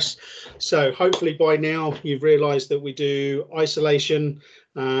address? So hopefully by now you've realized that we do isolation,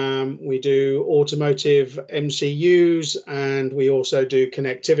 we do automotive MCUs, and we also do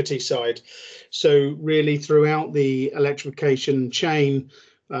connectivity side. So really throughout the electrification chain,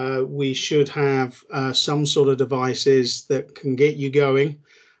 we should have some sort of devices that can get you going.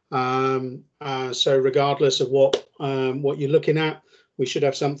 So regardless of what you're looking at, we should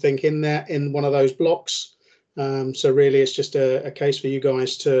have something in there in one of those blocks. So really it's just a case for you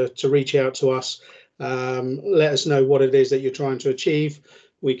guys to reach out to us, let us know what it is that you're trying to achieve.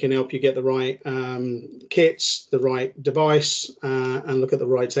 We can help you get the right kits, the right device, and look at the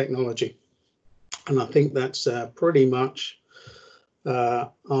right technology. And I think that's pretty much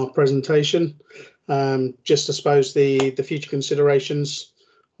our presentation. Just I suppose the future considerations.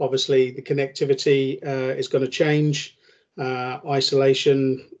 Obviously, the connectivity is going to change.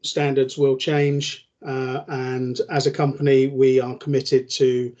 Isolation standards will change. And as a company, we are committed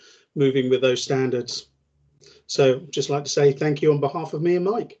to moving with those standards. So just like to say thank you on behalf of me and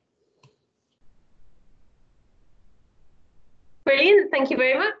Mike. Brilliant, thank you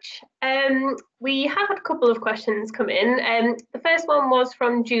very much. We have had a couple of questions come in. The first one was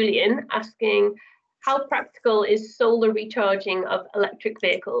from Julian asking, how practical is solar recharging of electric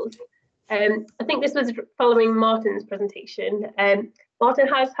vehicles? I think this was following Martin's presentation. Martin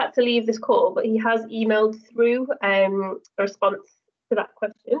has had to leave this call, but he has emailed through a response to that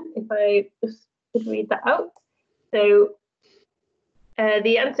question, if I just could read that out. So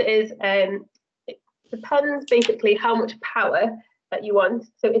the answer is, it depends basically how much power that you want.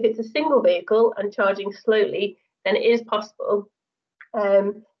 So if it's a single vehicle and charging slowly, then it is possible.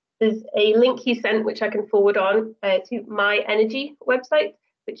 There's a link he sent, which I can forward on to My Energy website,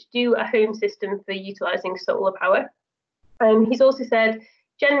 which do a home system for utilising solar power. He's also said,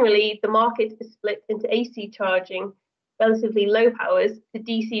 generally, the market is split into AC charging relatively low powers to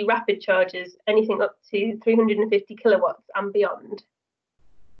DC rapid chargers, anything up to 350 kilowatts and beyond.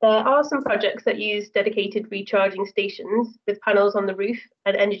 There are some projects that use dedicated recharging stations with panels on the roof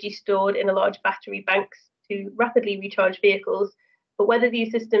and energy stored in a large battery banks to rapidly recharge vehicles, but whether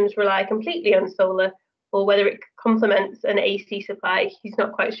these systems rely completely on solar or whether it complements an AC supply, he's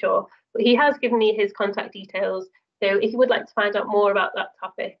not quite sure. But he has given me his contact details, so if you would like to find out more about that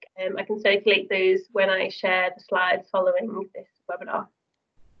topic, I can circulate those when I share the slides following this webinar.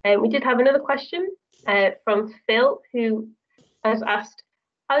 We did have another question from Phil, who has asked,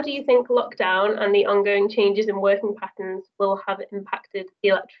 how do you think lockdown and the ongoing changes in working patterns will have impacted the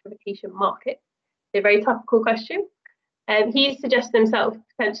electrification market? A very topical question. He suggested himself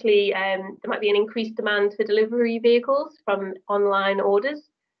potentially there might be an increased demand for delivery vehicles from online orders,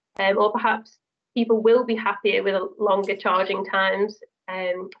 or perhaps people will be happier with longer charging times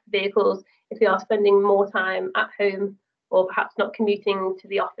vehicles if they are spending more time at home or perhaps not commuting to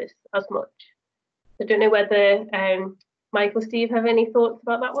the office as much. I don't know whether Mike or Steve have any thoughts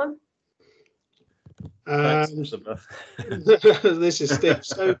about that one. This is Steve.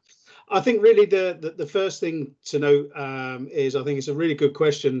 So I think really the first thing to note is I think it's a really good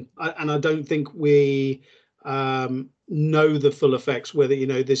question, and I don't think we know the full effects, whether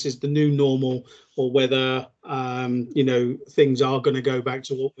this is the new normal or whether things are going to go back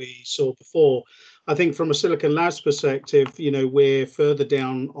to what we saw before. I think from a Silicon Labs perspective, we're further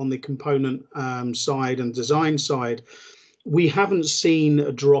down on the component side and design side. We haven't seen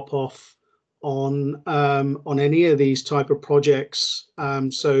a drop off on any of these type of projects,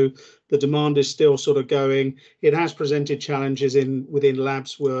 so the demand is still sort of going. It has presented challenges within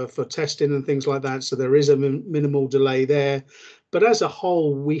labs for testing and things like that, so there is a minimal delay there, but as a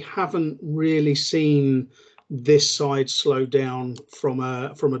whole we haven't really seen this side slow down from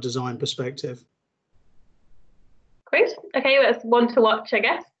a design perspective. Great. Okay, well, that's one to watch, I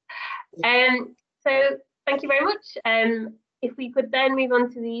guess. So thank you very much. If we could then move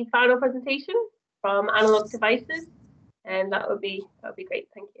on to the final presentation from Analog Devices, and that would be great.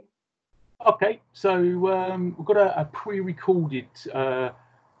 Thank you. Okay, so we've got a pre-recorded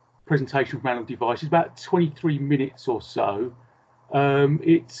presentation from Analog Devices, about 23 minutes or so.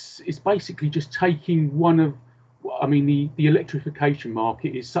 It's basically just taking one of, the electrification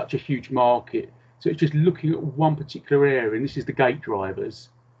market is such a huge market, so it's just looking at one particular area, and this is the gate drivers.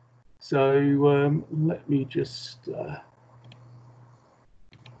 So let me just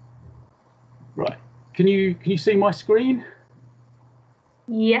right. Can you see my screen?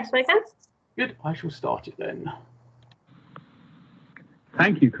 Yes, I can. Good. I shall start it then.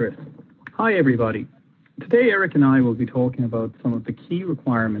 Thank you, Chris. Hi, everybody. Today, Eric and I will be talking about some of the key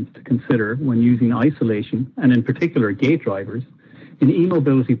requirements to consider when using isolation, and in particular gate drivers, in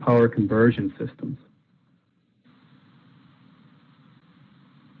e-mobility power conversion systems.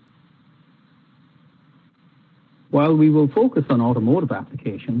 While we will focus on automotive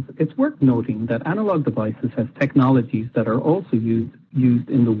applications, it's worth noting that Analog Devices has technologies that are also used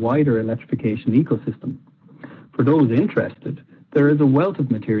in the wider electrification ecosystem. For those interested, there is a wealth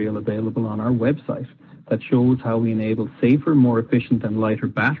of material available on our website that shows how we enable safer, more efficient and lighter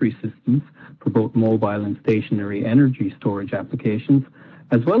battery systems for both mobile and stationary energy storage applications,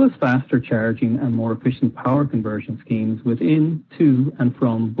 as well as faster charging and more efficient power conversion schemes within, to and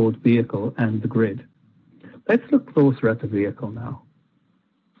from both vehicle and the grid. Let's look closer at the vehicle now.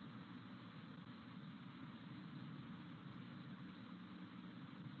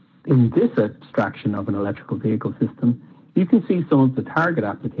 In this abstraction of an electrical vehicle system, you can see some of the target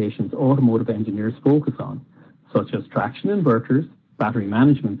applications automotive engineers focus on, such as traction inverters, battery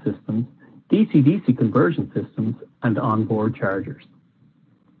management systems, DC-DC conversion systems, and onboard chargers.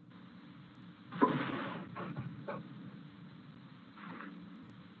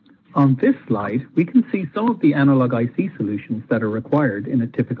 On this slide, we can see some of the analog IC solutions that are required in a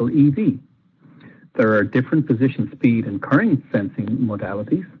typical EV. There are different position, speed, and current sensing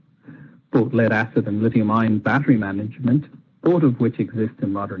modalities, both lead-acid and lithium-ion battery management, both of which exist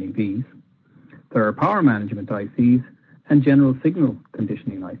in modern EVs. There are power management ICs and general signal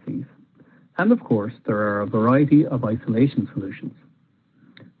conditioning ICs. And of course, there are a variety of isolation solutions.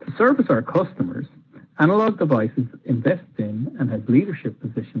 To service our customers, Analog Devices invests in and has leadership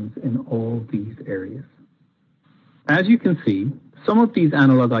positions in all these areas. As you can see, some of these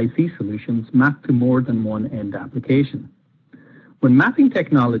analog IC solutions map to more than one end application. When mapping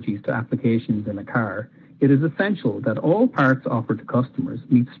technologies to applications in a car, it is essential that all parts offered to customers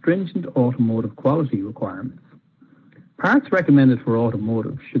meet stringent automotive quality requirements. Parts recommended for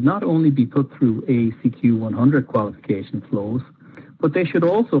automotive should not only be put through AEC-Q 100 qualification flows, but they should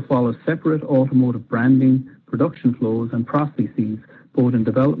also follow separate automotive branding, production flows and processes, both in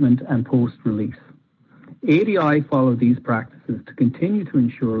development and post-release. ADI follow these practices to continue to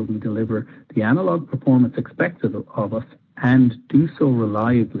ensure we deliver the analog performance expected of us and do so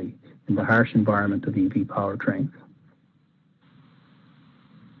reliably in the harsh environment of EV powertrains.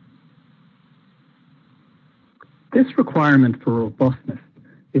 This requirement for robustness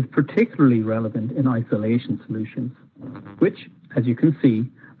is particularly relevant in isolation solutions, which, as you can see,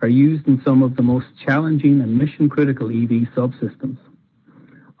 are used in some of the most challenging and mission-critical EV subsystems.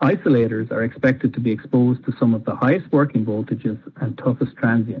 Isolators are expected to be exposed to some of the highest working voltages and toughest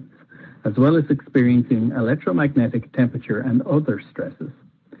transients, as well as experiencing electromagnetic temperature and other stresses.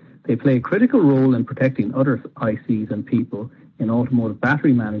 They play a critical role in protecting other ICs and people in automotive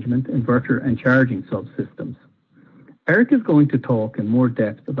battery management, inverter and charging subsystems. Eric is going to talk in more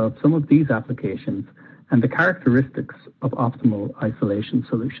depth about some of these applications and the characteristics of optimal isolation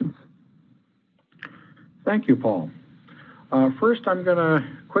solutions. Thank you, Paul. First, I'm going to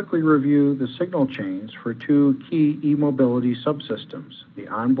quickly review the signal chains for two key e-mobility subsystems, the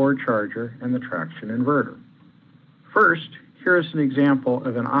onboard charger and the traction inverter. First, here is an example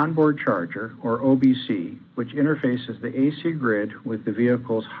of an onboard charger, or OBC, which interfaces the AC grid with the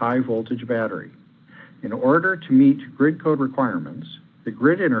vehicle's high voltage battery. In order to meet grid code requirements, the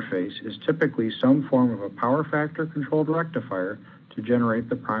grid interface is typically some form of a power factor controlled rectifier to generate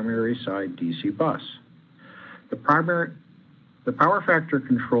the primary side DC bus. The power factor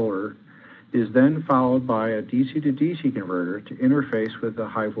controller is then followed by a DC to DC converter to interface with the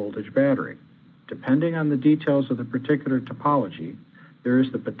high voltage battery. Depending on the details of the particular topology, there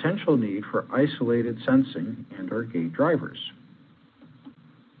is the potential need for isolated sensing and/or gate drivers.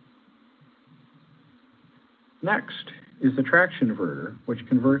 Next is the traction inverter, which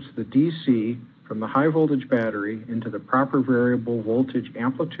converts the DC from the high voltage battery into the proper variable voltage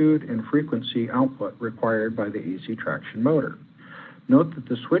amplitude and frequency output required by the AC traction motor. Note that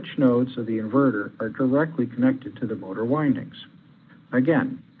the switch nodes of the inverter are directly connected to the motor windings.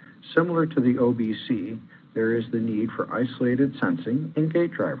 Again, similar to the OBC, there is the need for isolated sensing and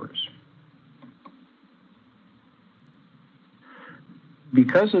gate drivers.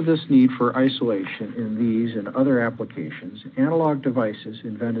 Because of this need for isolation in these and other applications, Analog Devices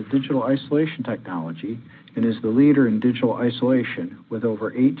invented digital isolation technology and is the leader in digital isolation with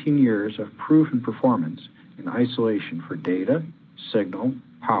over 18 years of proven performance in isolation for data, signal,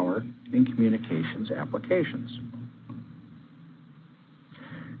 power, and communications applications.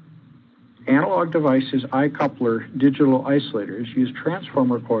 Analog Devices I-coupler digital isolators use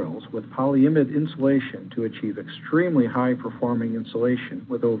transformer coils with polyimide insulation to achieve extremely high performing insulation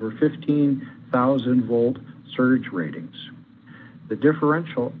with over 15,000 volt surge ratings. The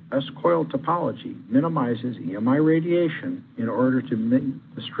differential S-coil topology minimizes EMI radiation in order to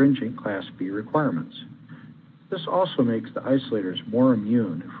meet the stringent Class B requirements. This also makes the isolators more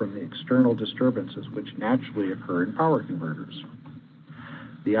immune from the external disturbances which naturally occur in power converters.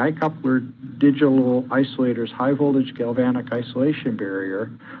 The I-coupler digital isolator's high voltage galvanic isolation barrier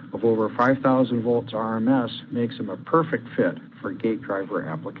of over 5,000 volts RMS makes them a perfect fit for gate driver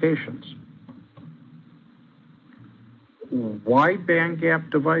applications. Wide bandgap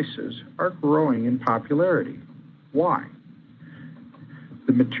devices are growing in popularity. Why?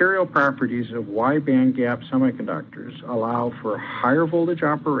 The material properties of wide bandgap semiconductors allow for higher voltage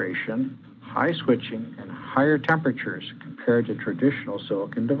operation, high switching, and higher temperatures compared to traditional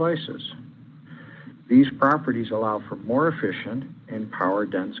silicon devices. These properties allow for more efficient and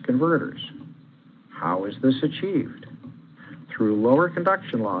power-dense converters. How is this achieved? Through lower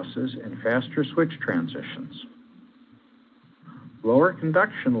conduction losses and faster switch transitions. Lower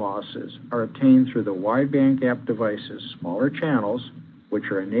conduction losses are obtained through the wide bandgap device's smaller channels, which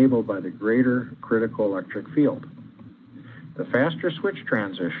are enabled by the greater critical electric field. The faster switch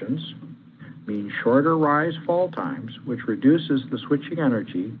transitions mean shorter rise-fall times, which reduces the switching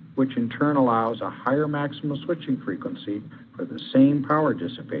energy, which in turn allows a higher maximum switching frequency for the same power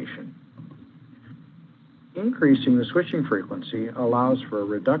dissipation. Increasing the switching frequency allows for a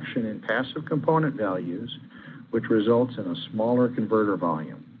reduction in passive component values, which results in a smaller converter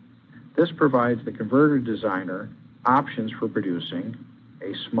volume. This provides the converter designer options for producing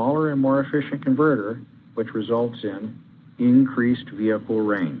a smaller and more efficient converter, which results in increased vehicle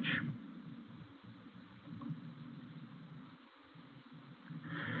range.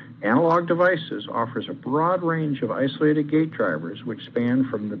 Analog Devices offers a broad range of isolated gate drivers which span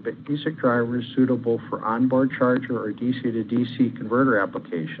from the basic drivers suitable for onboard charger or DC to DC converter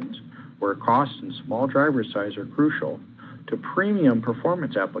applications where cost and small driver size are crucial, to premium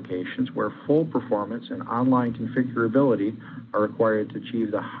performance applications where full performance and online configurability are required to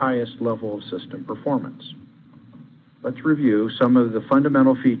achieve the highest level of system performance. let's review some of the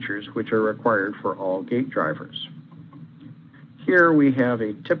fundamental features which are required for all gate drivers. Here we have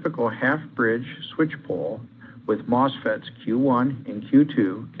a typical half-bridge switch pole with MOSFETs Q1 and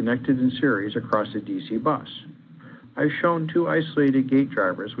Q2 connected in series across a DC bus. I've shown two isolated gate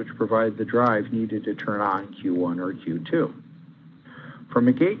drivers which provide the drive needed to turn on Q1 or Q2. From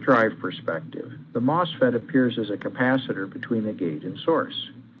a gate drive perspective, the MOSFET appears as a capacitor between the gate and source.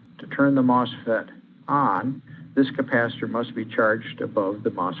 To turn the MOSFET on, this capacitor must be charged above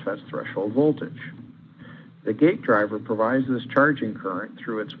the MOSFET's threshold voltage. The gate driver provides this charging current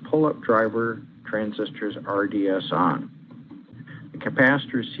through its pull-up driver transistor's RDS on. The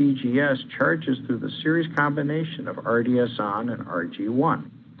capacitor CGS charges through the series combination of RDS on and RG1.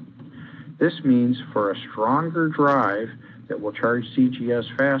 This means for a stronger drive that will charge CGS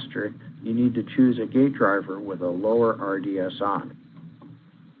faster, you need to choose a gate driver with a lower RDS on.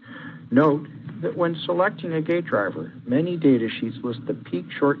 Note that when selecting a gate driver, many datasheets list the peak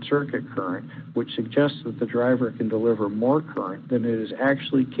short circuit current, which suggests that the driver can deliver more current than it is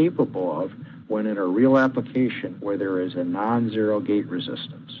actually capable of when in a real application where there is a non-zero gate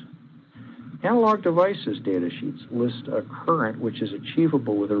resistance. Analog Devices datasheets list a current which is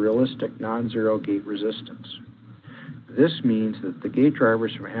achievable with a realistic non-zero gate resistance. This means that the gate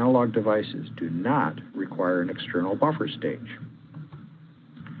drivers from Analog Devices do not require an external buffer stage.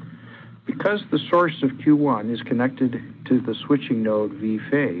 Because the source of Q1 is connected to the switching node V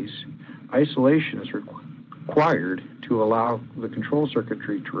phase, isolation is required to allow the control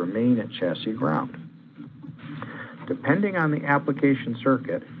circuitry to remain at chassis ground. Depending on the application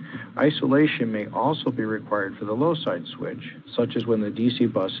circuit, isolation may also be required for the low side switch, such as when the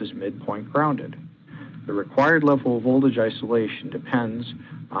DC bus is midpoint grounded. The required level of voltage isolation depends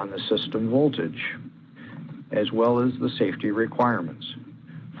on the system voltage, as well as the safety requirements.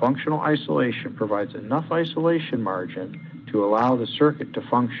 Functional isolation provides enough isolation margin to allow the circuit to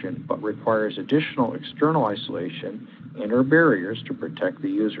function, but requires additional external isolation and or barriers to protect the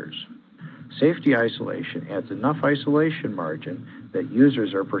users. Safety isolation adds enough isolation margin that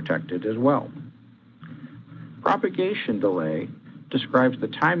users are protected as well. Propagation delay describes the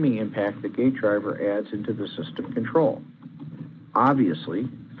timing impact the gate driver adds into the system control. Obviously,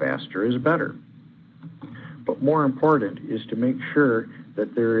 faster is better. But more important is to make sure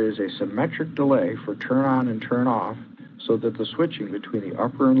that there is a symmetric delay for turn on and turn off so that the switching between the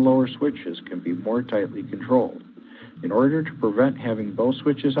upper and lower switches can be more tightly controlled. In order to prevent having both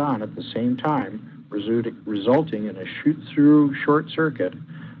switches on at the same time, resulting in a shoot-through short circuit,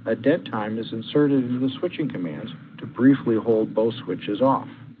 a dead time is inserted into the switching commands to briefly hold both switches off.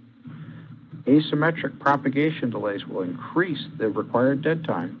 Asymmetric propagation delays will increase the required dead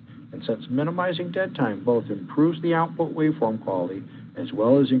time, and since minimizing dead time both improves the output waveform quality as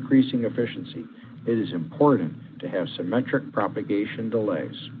well as increasing efficiency, it is important to have symmetric propagation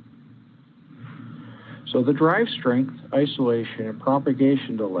delays. So the drive strength, isolation, and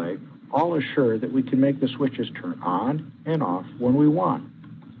propagation delay all assure that we can make the switches turn on and off when we want.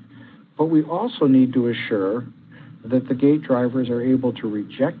 But we also need to assure that the gate drivers are able to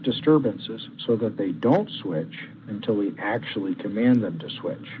reject disturbances so that they don't switch until we actually command them to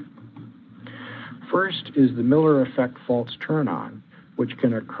switch. First is the Miller effect false turn on, which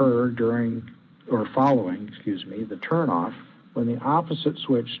can occur during or following, the turn off when the opposite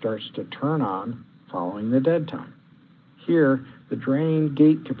switch starts to turn on following the dead time. Here, the drain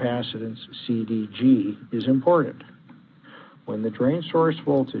gate capacitance CDG is important. When the drain source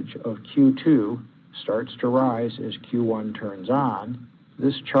voltage of Q2 starts to rise as Q1 turns on,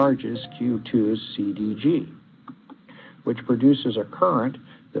 this charges Q2's CDG, which produces a current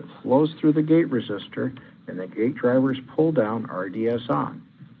that flows through the gate resistor and the gate drivers pull down RDS on.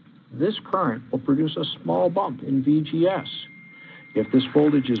 This current will produce a small bump in VGS. If this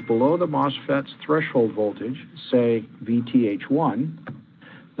voltage is below the MOSFET's threshold voltage, say VTH1,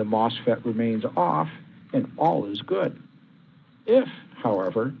 the MOSFET remains off and all is good. If,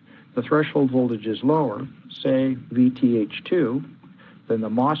 however, the threshold voltage is lower, say VTH2, then the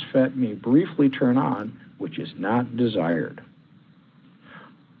MOSFET may briefly turn on, which is not desired.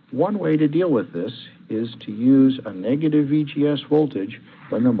 One way to deal with this is to use a negative VGS voltage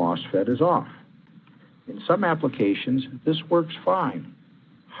when the MOSFET is off. In some applications, this works fine.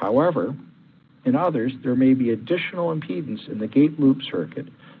 However, in others, there may be additional impedance in the gate loop circuit,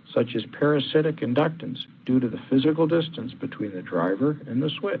 such as parasitic inductance, due to the physical distance between the driver and the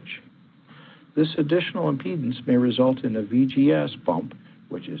switch. This additional impedance may result in a VGS bump,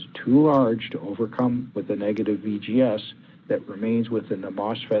 which is too large to overcome with the negative VGS that remains within the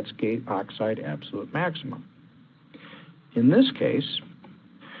MOSFET's gate oxide absolute maximum. In this case,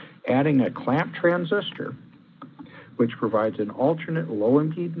 adding a clamp transistor, which provides an alternate low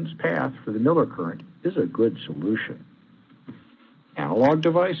impedance path for the Miller current, is a good solution. Analog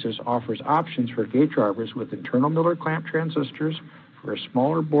Devices offers options for gate drivers with internal Miller clamp transistors for a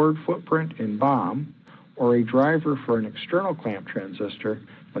smaller board footprint in BOM, or a driver for an external clamp transistor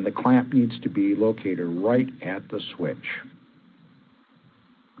when the clamp needs to be located right at the switch.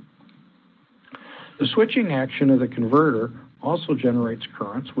 The switching action of the converter also generates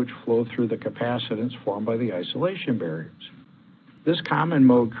currents which flow through the capacitance formed by the isolation barriers. This common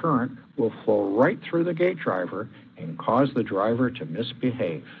mode current will flow right through the gate driver and cause the driver to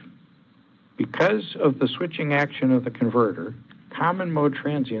misbehave. Because of the switching action of the converter, common mode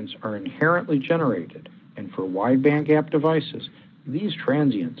transients are inherently generated, and for wide bandgap devices, these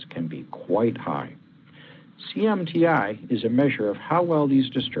transients can be quite high. CMTI is a measure of how well these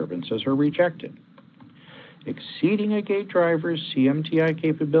disturbances are rejected. Exceeding a gate driver's CMTI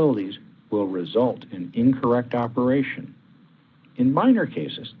capabilities will result in incorrect operation. In minor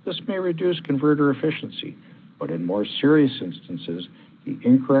cases, this may reduce converter efficiency, but in more serious instances, the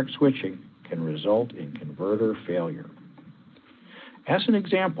incorrect switching can result in converter failure. As an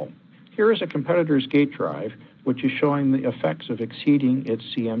example, here is a competitor's gate drive, which is showing the effects of exceeding its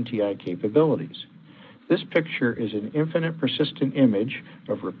CMTI capabilities. This picture is an infinite persistent image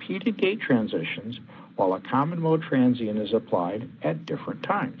of repeated gate transitions while a common mode transient is applied at different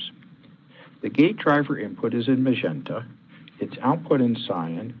times. The gate driver input is in magenta, its output in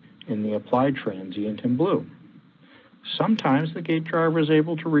cyan, and the applied transient in blue. Sometimes the gate driver is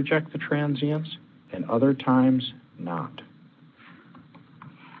able to reject the transients, and other times not.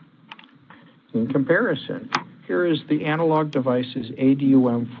 In comparison, here is the Analog Devices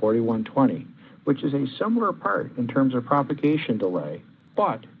ADUM 4120, which is a similar part in terms of propagation delay,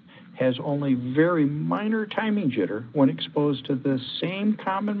 but has only very minor timing jitter when exposed to the same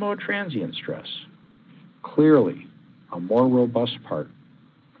common mode transient stress. Clearly, a more robust part.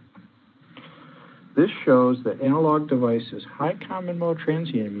 This shows that Analog Devices' high common mode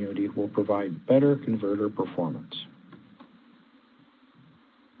transient immunity will provide better converter performance.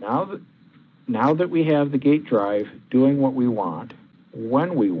 Now that we have the gate drive doing what we want,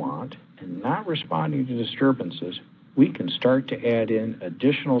 when we want, and not responding to disturbances, we can start to add in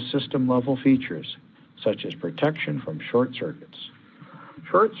additional system-level features, such as protection from short circuits.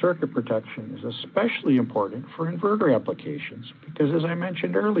 Short circuit protection is especially important for inverter applications because, as I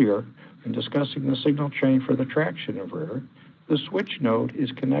mentioned earlier in discussing the signal chain for the traction inverter, the switch node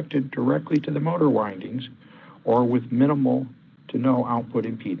is connected directly to the motor windings or with minimal to no output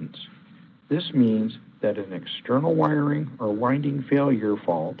impedance. This means that an external wiring or winding failure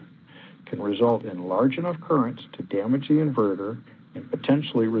fault can result in large enough currents to damage the inverter and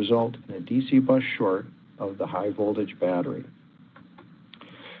potentially result in a DC bus short of the high voltage battery.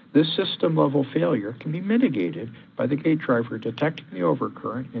 This system level failure can be mitigated by the gate driver detecting the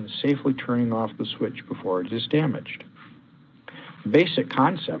overcurrent and safely turning off the switch before it is damaged. The basic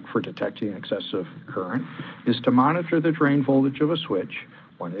concept for detecting excessive current is to monitor the drain voltage of a switch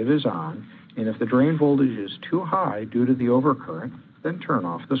when it is on, and if the drain voltage is too high due to the overcurrent, then turn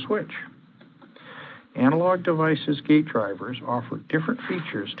off the switch. Analog Devices gate drivers offer different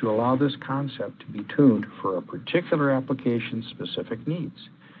features to allow this concept to be tuned for a particular application's specific needs.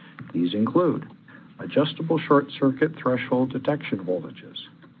 These include adjustable short circuit threshold detection voltages,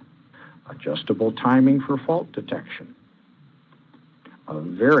 adjustable timing for fault detection, a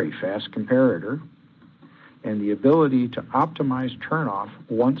very fast comparator, and the ability to optimize turnoff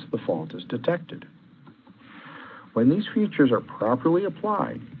once the fault is detected. When these features are properly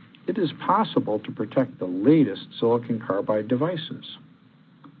applied, it is possible to protect the latest silicon carbide devices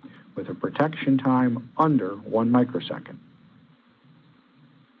with a protection time under 1 microsecond.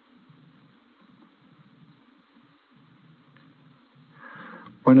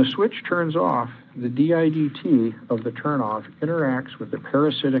 When a switch turns off, the DIDT of the turnoff interacts with the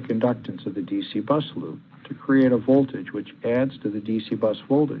parasitic inductance of the DC bus loop to create a voltage which adds to the DC bus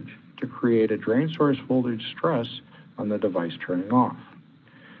voltage to create a drain source voltage stress on the device turning off.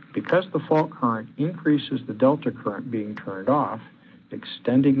 Because the fault current increases the delta current being turned off,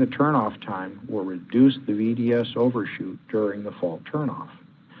 extending the turnoff time will reduce the VDS overshoot during the fault turnoff.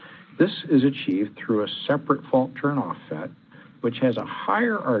 This is achieved through a separate fault turnoff FET, which has a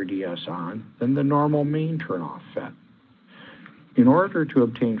higher RDS on than the normal main turnoff FET. In order to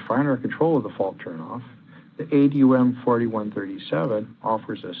obtain finer control of the fault turnoff, the ADUM 4137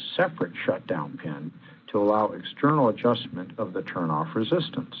 offers a separate shutdown pin to allow external adjustment of the turnoff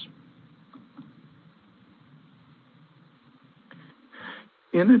resistance.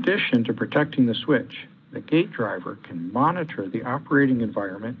 In addition to protecting the switch, the gate driver can monitor the operating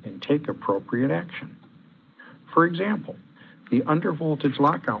environment and take appropriate action. For example, the undervoltage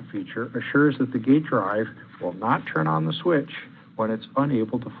lockout feature assures that the gate drive will not turn on the switch when it's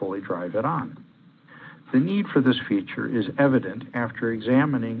unable to fully drive it on. The need for this feature is evident after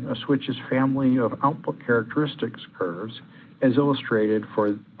examining a switch's family of output characteristics curves as illustrated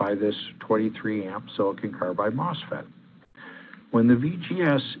by this 23 amp silicon carbide MOSFET. When the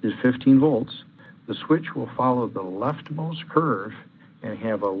VGS is 15 volts, the switch will follow the leftmost curve and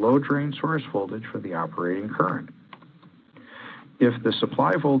have a low drain source voltage for the operating current. If the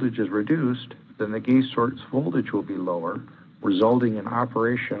supply voltage is reduced, then the gate source voltage will be lower, resulting in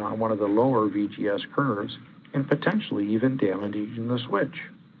operation on one of the lower VGS curves and potentially even damaging the switch.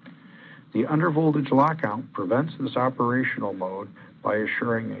 The undervoltage lockout prevents this operational mode by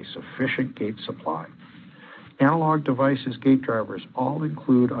assuring a sufficient gate supply. Analog devices gate drivers all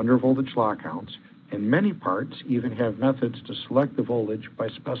include undervoltage lockouts, and many parts even have methods to select the voltage by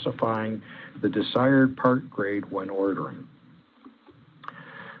specifying the desired part grade when ordering.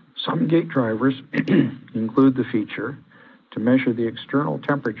 Some gate drivers include the feature to measure the external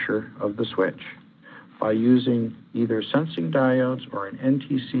temperature of the switch by using either sensing diodes or an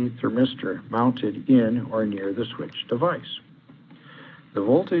NTC thermistor mounted in or near the switch device. The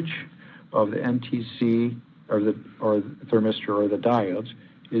voltage of the NTC or the thermistor or the diodes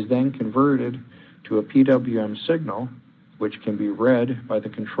is then converted to a PWM signal, which can be read by the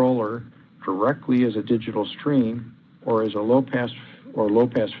controller directly as a digital stream or as a low-pass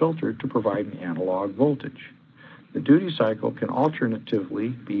filter to provide an analog voltage. The duty cycle can alternatively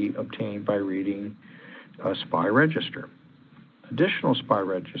be obtained by reading a SPI register. Additional SPI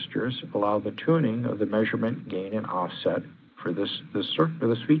registers allow the tuning of the measurement gain and offset for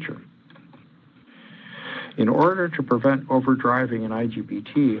this feature. In order to prevent overdriving in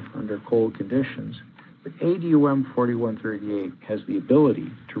IGBT under cold conditions, the ADUM 4138 has the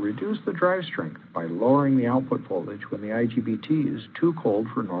ability to reduce the drive strength by lowering the output voltage when the IGBT is too cold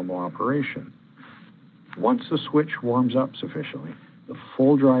for normal operation. Once the switch warms up sufficiently, the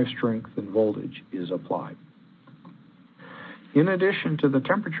full drive strength and voltage is applied. In addition to the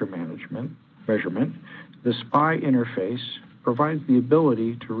temperature measurement, the SPI interface provides the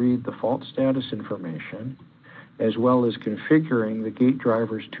ability to read the fault status information, as well as configuring the gate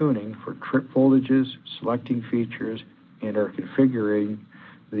driver's tuning for trip voltages, selecting features, and or configuring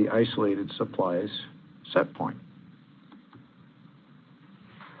the isolated supplies set point.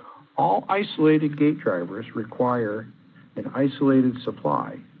 All isolated gate drivers require an isolated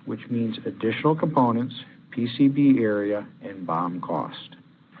supply, which means additional components, PCB area, and BOM cost.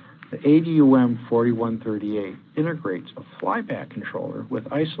 The ADUM 4138 integrates a flyback controller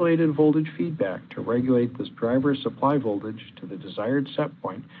with isolated voltage feedback to regulate this driver's supply voltage to the desired set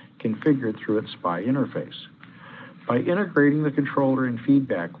point configured through its SPI interface. By integrating the controller and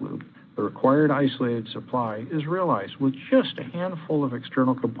feedback loop, the required isolated supply is realized with just a handful of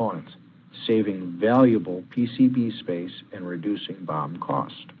external components, saving valuable PCB space and reducing BOM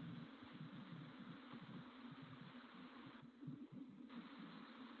cost.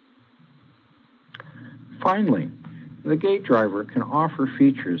 Finally, the gate driver can offer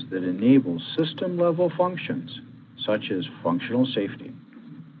features that enable system-level functions, such as functional safety.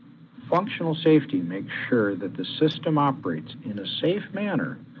 Functional safety makes sure that the system operates in a safe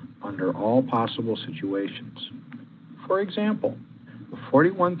manner under all possible situations. For example, the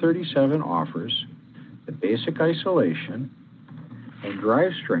 4137 offers the basic isolation and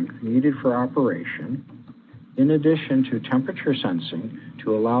drive strength needed for operation, in addition to temperature sensing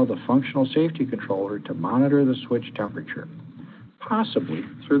to allow the functional safety controller to monitor the switch temperature, possibly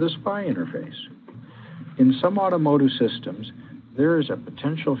through the SPI interface. In some automotive systems, there is a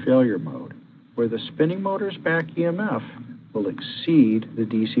potential failure mode where the spinning motor's back EMF will exceed the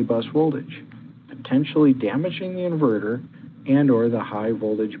DC bus voltage, potentially damaging the inverter and or the high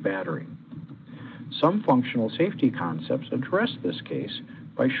voltage battery. Some functional safety concepts address this case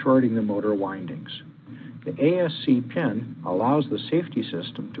by shorting the motor windings. The ASC pin allows the safety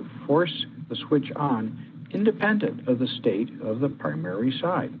system to force the switch on independent of the state of the primary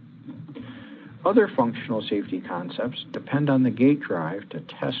side. Other functional safety concepts depend on the gate drive to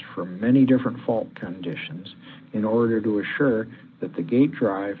test for many different fault conditions in order to assure that the gate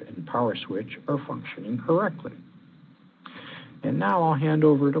drive and power switch are functioning correctly. And now I'll hand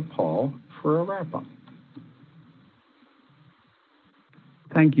over to Paul for a wrap-up.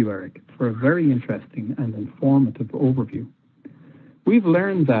 Thank you, Eric, for a very interesting and informative overview. We've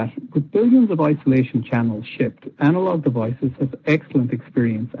learned that with billions of isolation channels shipped, analog devices have excellent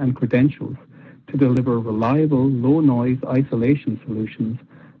experience and credentials to deliver reliable, low-noise isolation solutions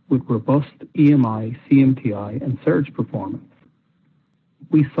with robust EMI, CMTI, and surge performance.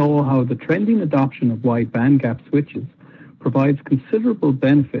 we saw how the trending adoption of wide bandgap switches provides considerable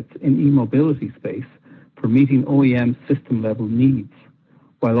benefits in e-mobility space for meeting OEM system-level needs,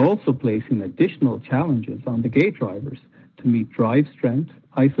 while also placing additional challenges on the gate drivers to meet drive strength,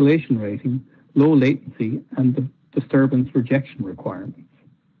 isolation rating, low latency, and the disturbance rejection requirements.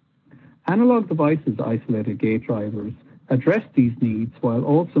 Analog devices isolated gate drivers address these needs while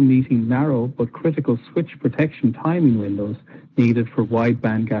also meeting narrow but critical switch protection timing windows needed for wide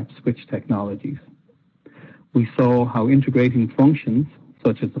bandgap switch technologies. We saw how integrating functions,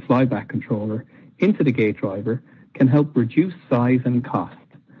 such as the flyback controller, into the gate driver can help reduce size and cost,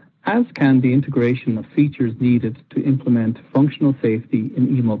 as can the integration of features needed to implement functional safety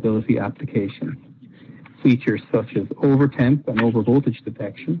in e-mobility applications. Features such as overtemp and overvoltage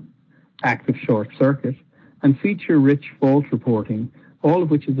detection, active short circuit, and feature-rich fault reporting, all of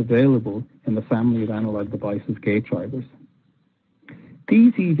which is available in the family of analog devices gate drivers.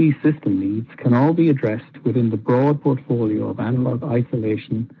 These EV system needs can all be addressed within the broad portfolio of analog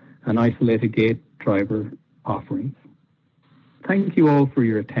isolation and isolated gate driver offerings. Thank you all for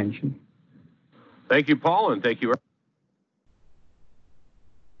your attention. Thank you, Paul, and thank you.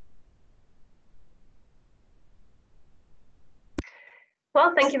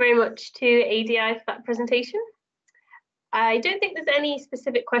 Well, thank you very much to ADI for that presentation. I don't think there's any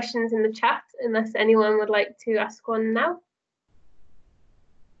specific questions in the chat unless anyone would like to ask one now.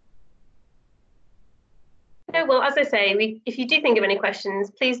 No, well, as I say, if you do think of any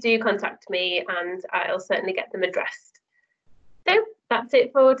questions, please do contact me and I'll certainly get them addressed. So that's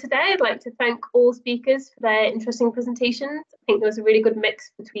it for today. I'd like to thank all speakers for their interesting presentations. I think there was a really good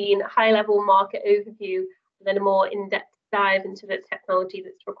mix between a high-level market overview and then a more in-depth dive into the technology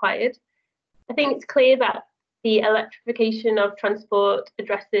that's required. I think it's clear that the electrification of transport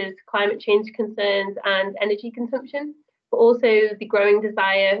addresses climate change concerns and energy consumption, but also the growing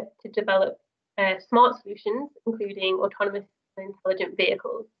desire to develop smart solutions, including autonomous and intelligent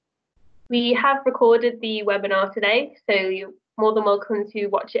vehicles. We have recorded the webinar today, so you're more than welcome to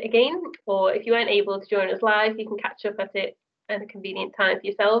watch it again, or if you weren't able to join us live, you can catch up at it at a convenient time for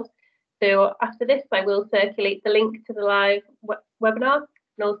yourselves. So after this, I will circulate the link to the live webinar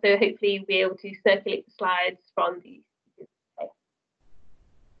and also hopefully be able to circulate the slides from the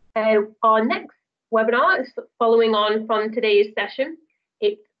today. Our next webinar is following on from today's session.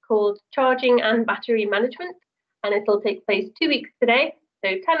 It's called Charging and Battery Management, and it'll take place 2 weeks today,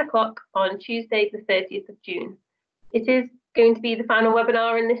 so 10 o'clock on Tuesday, the 30th of June. It is going to be the final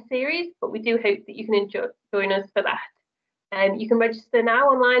webinar in this series, but we do hope that you can join us for that. You can register now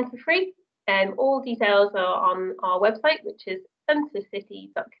online for free. All details are on our website, which is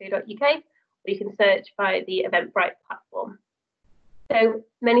sensorcity.co.uk, or you can search via the Eventbrite platform. So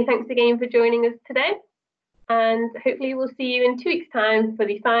many thanks again for joining us today, and hopefully we'll see you in 2 weeks' time for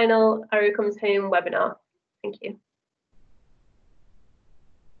the final Arrow Comes Home webinar. Thank you.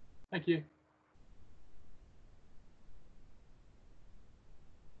 Thank you.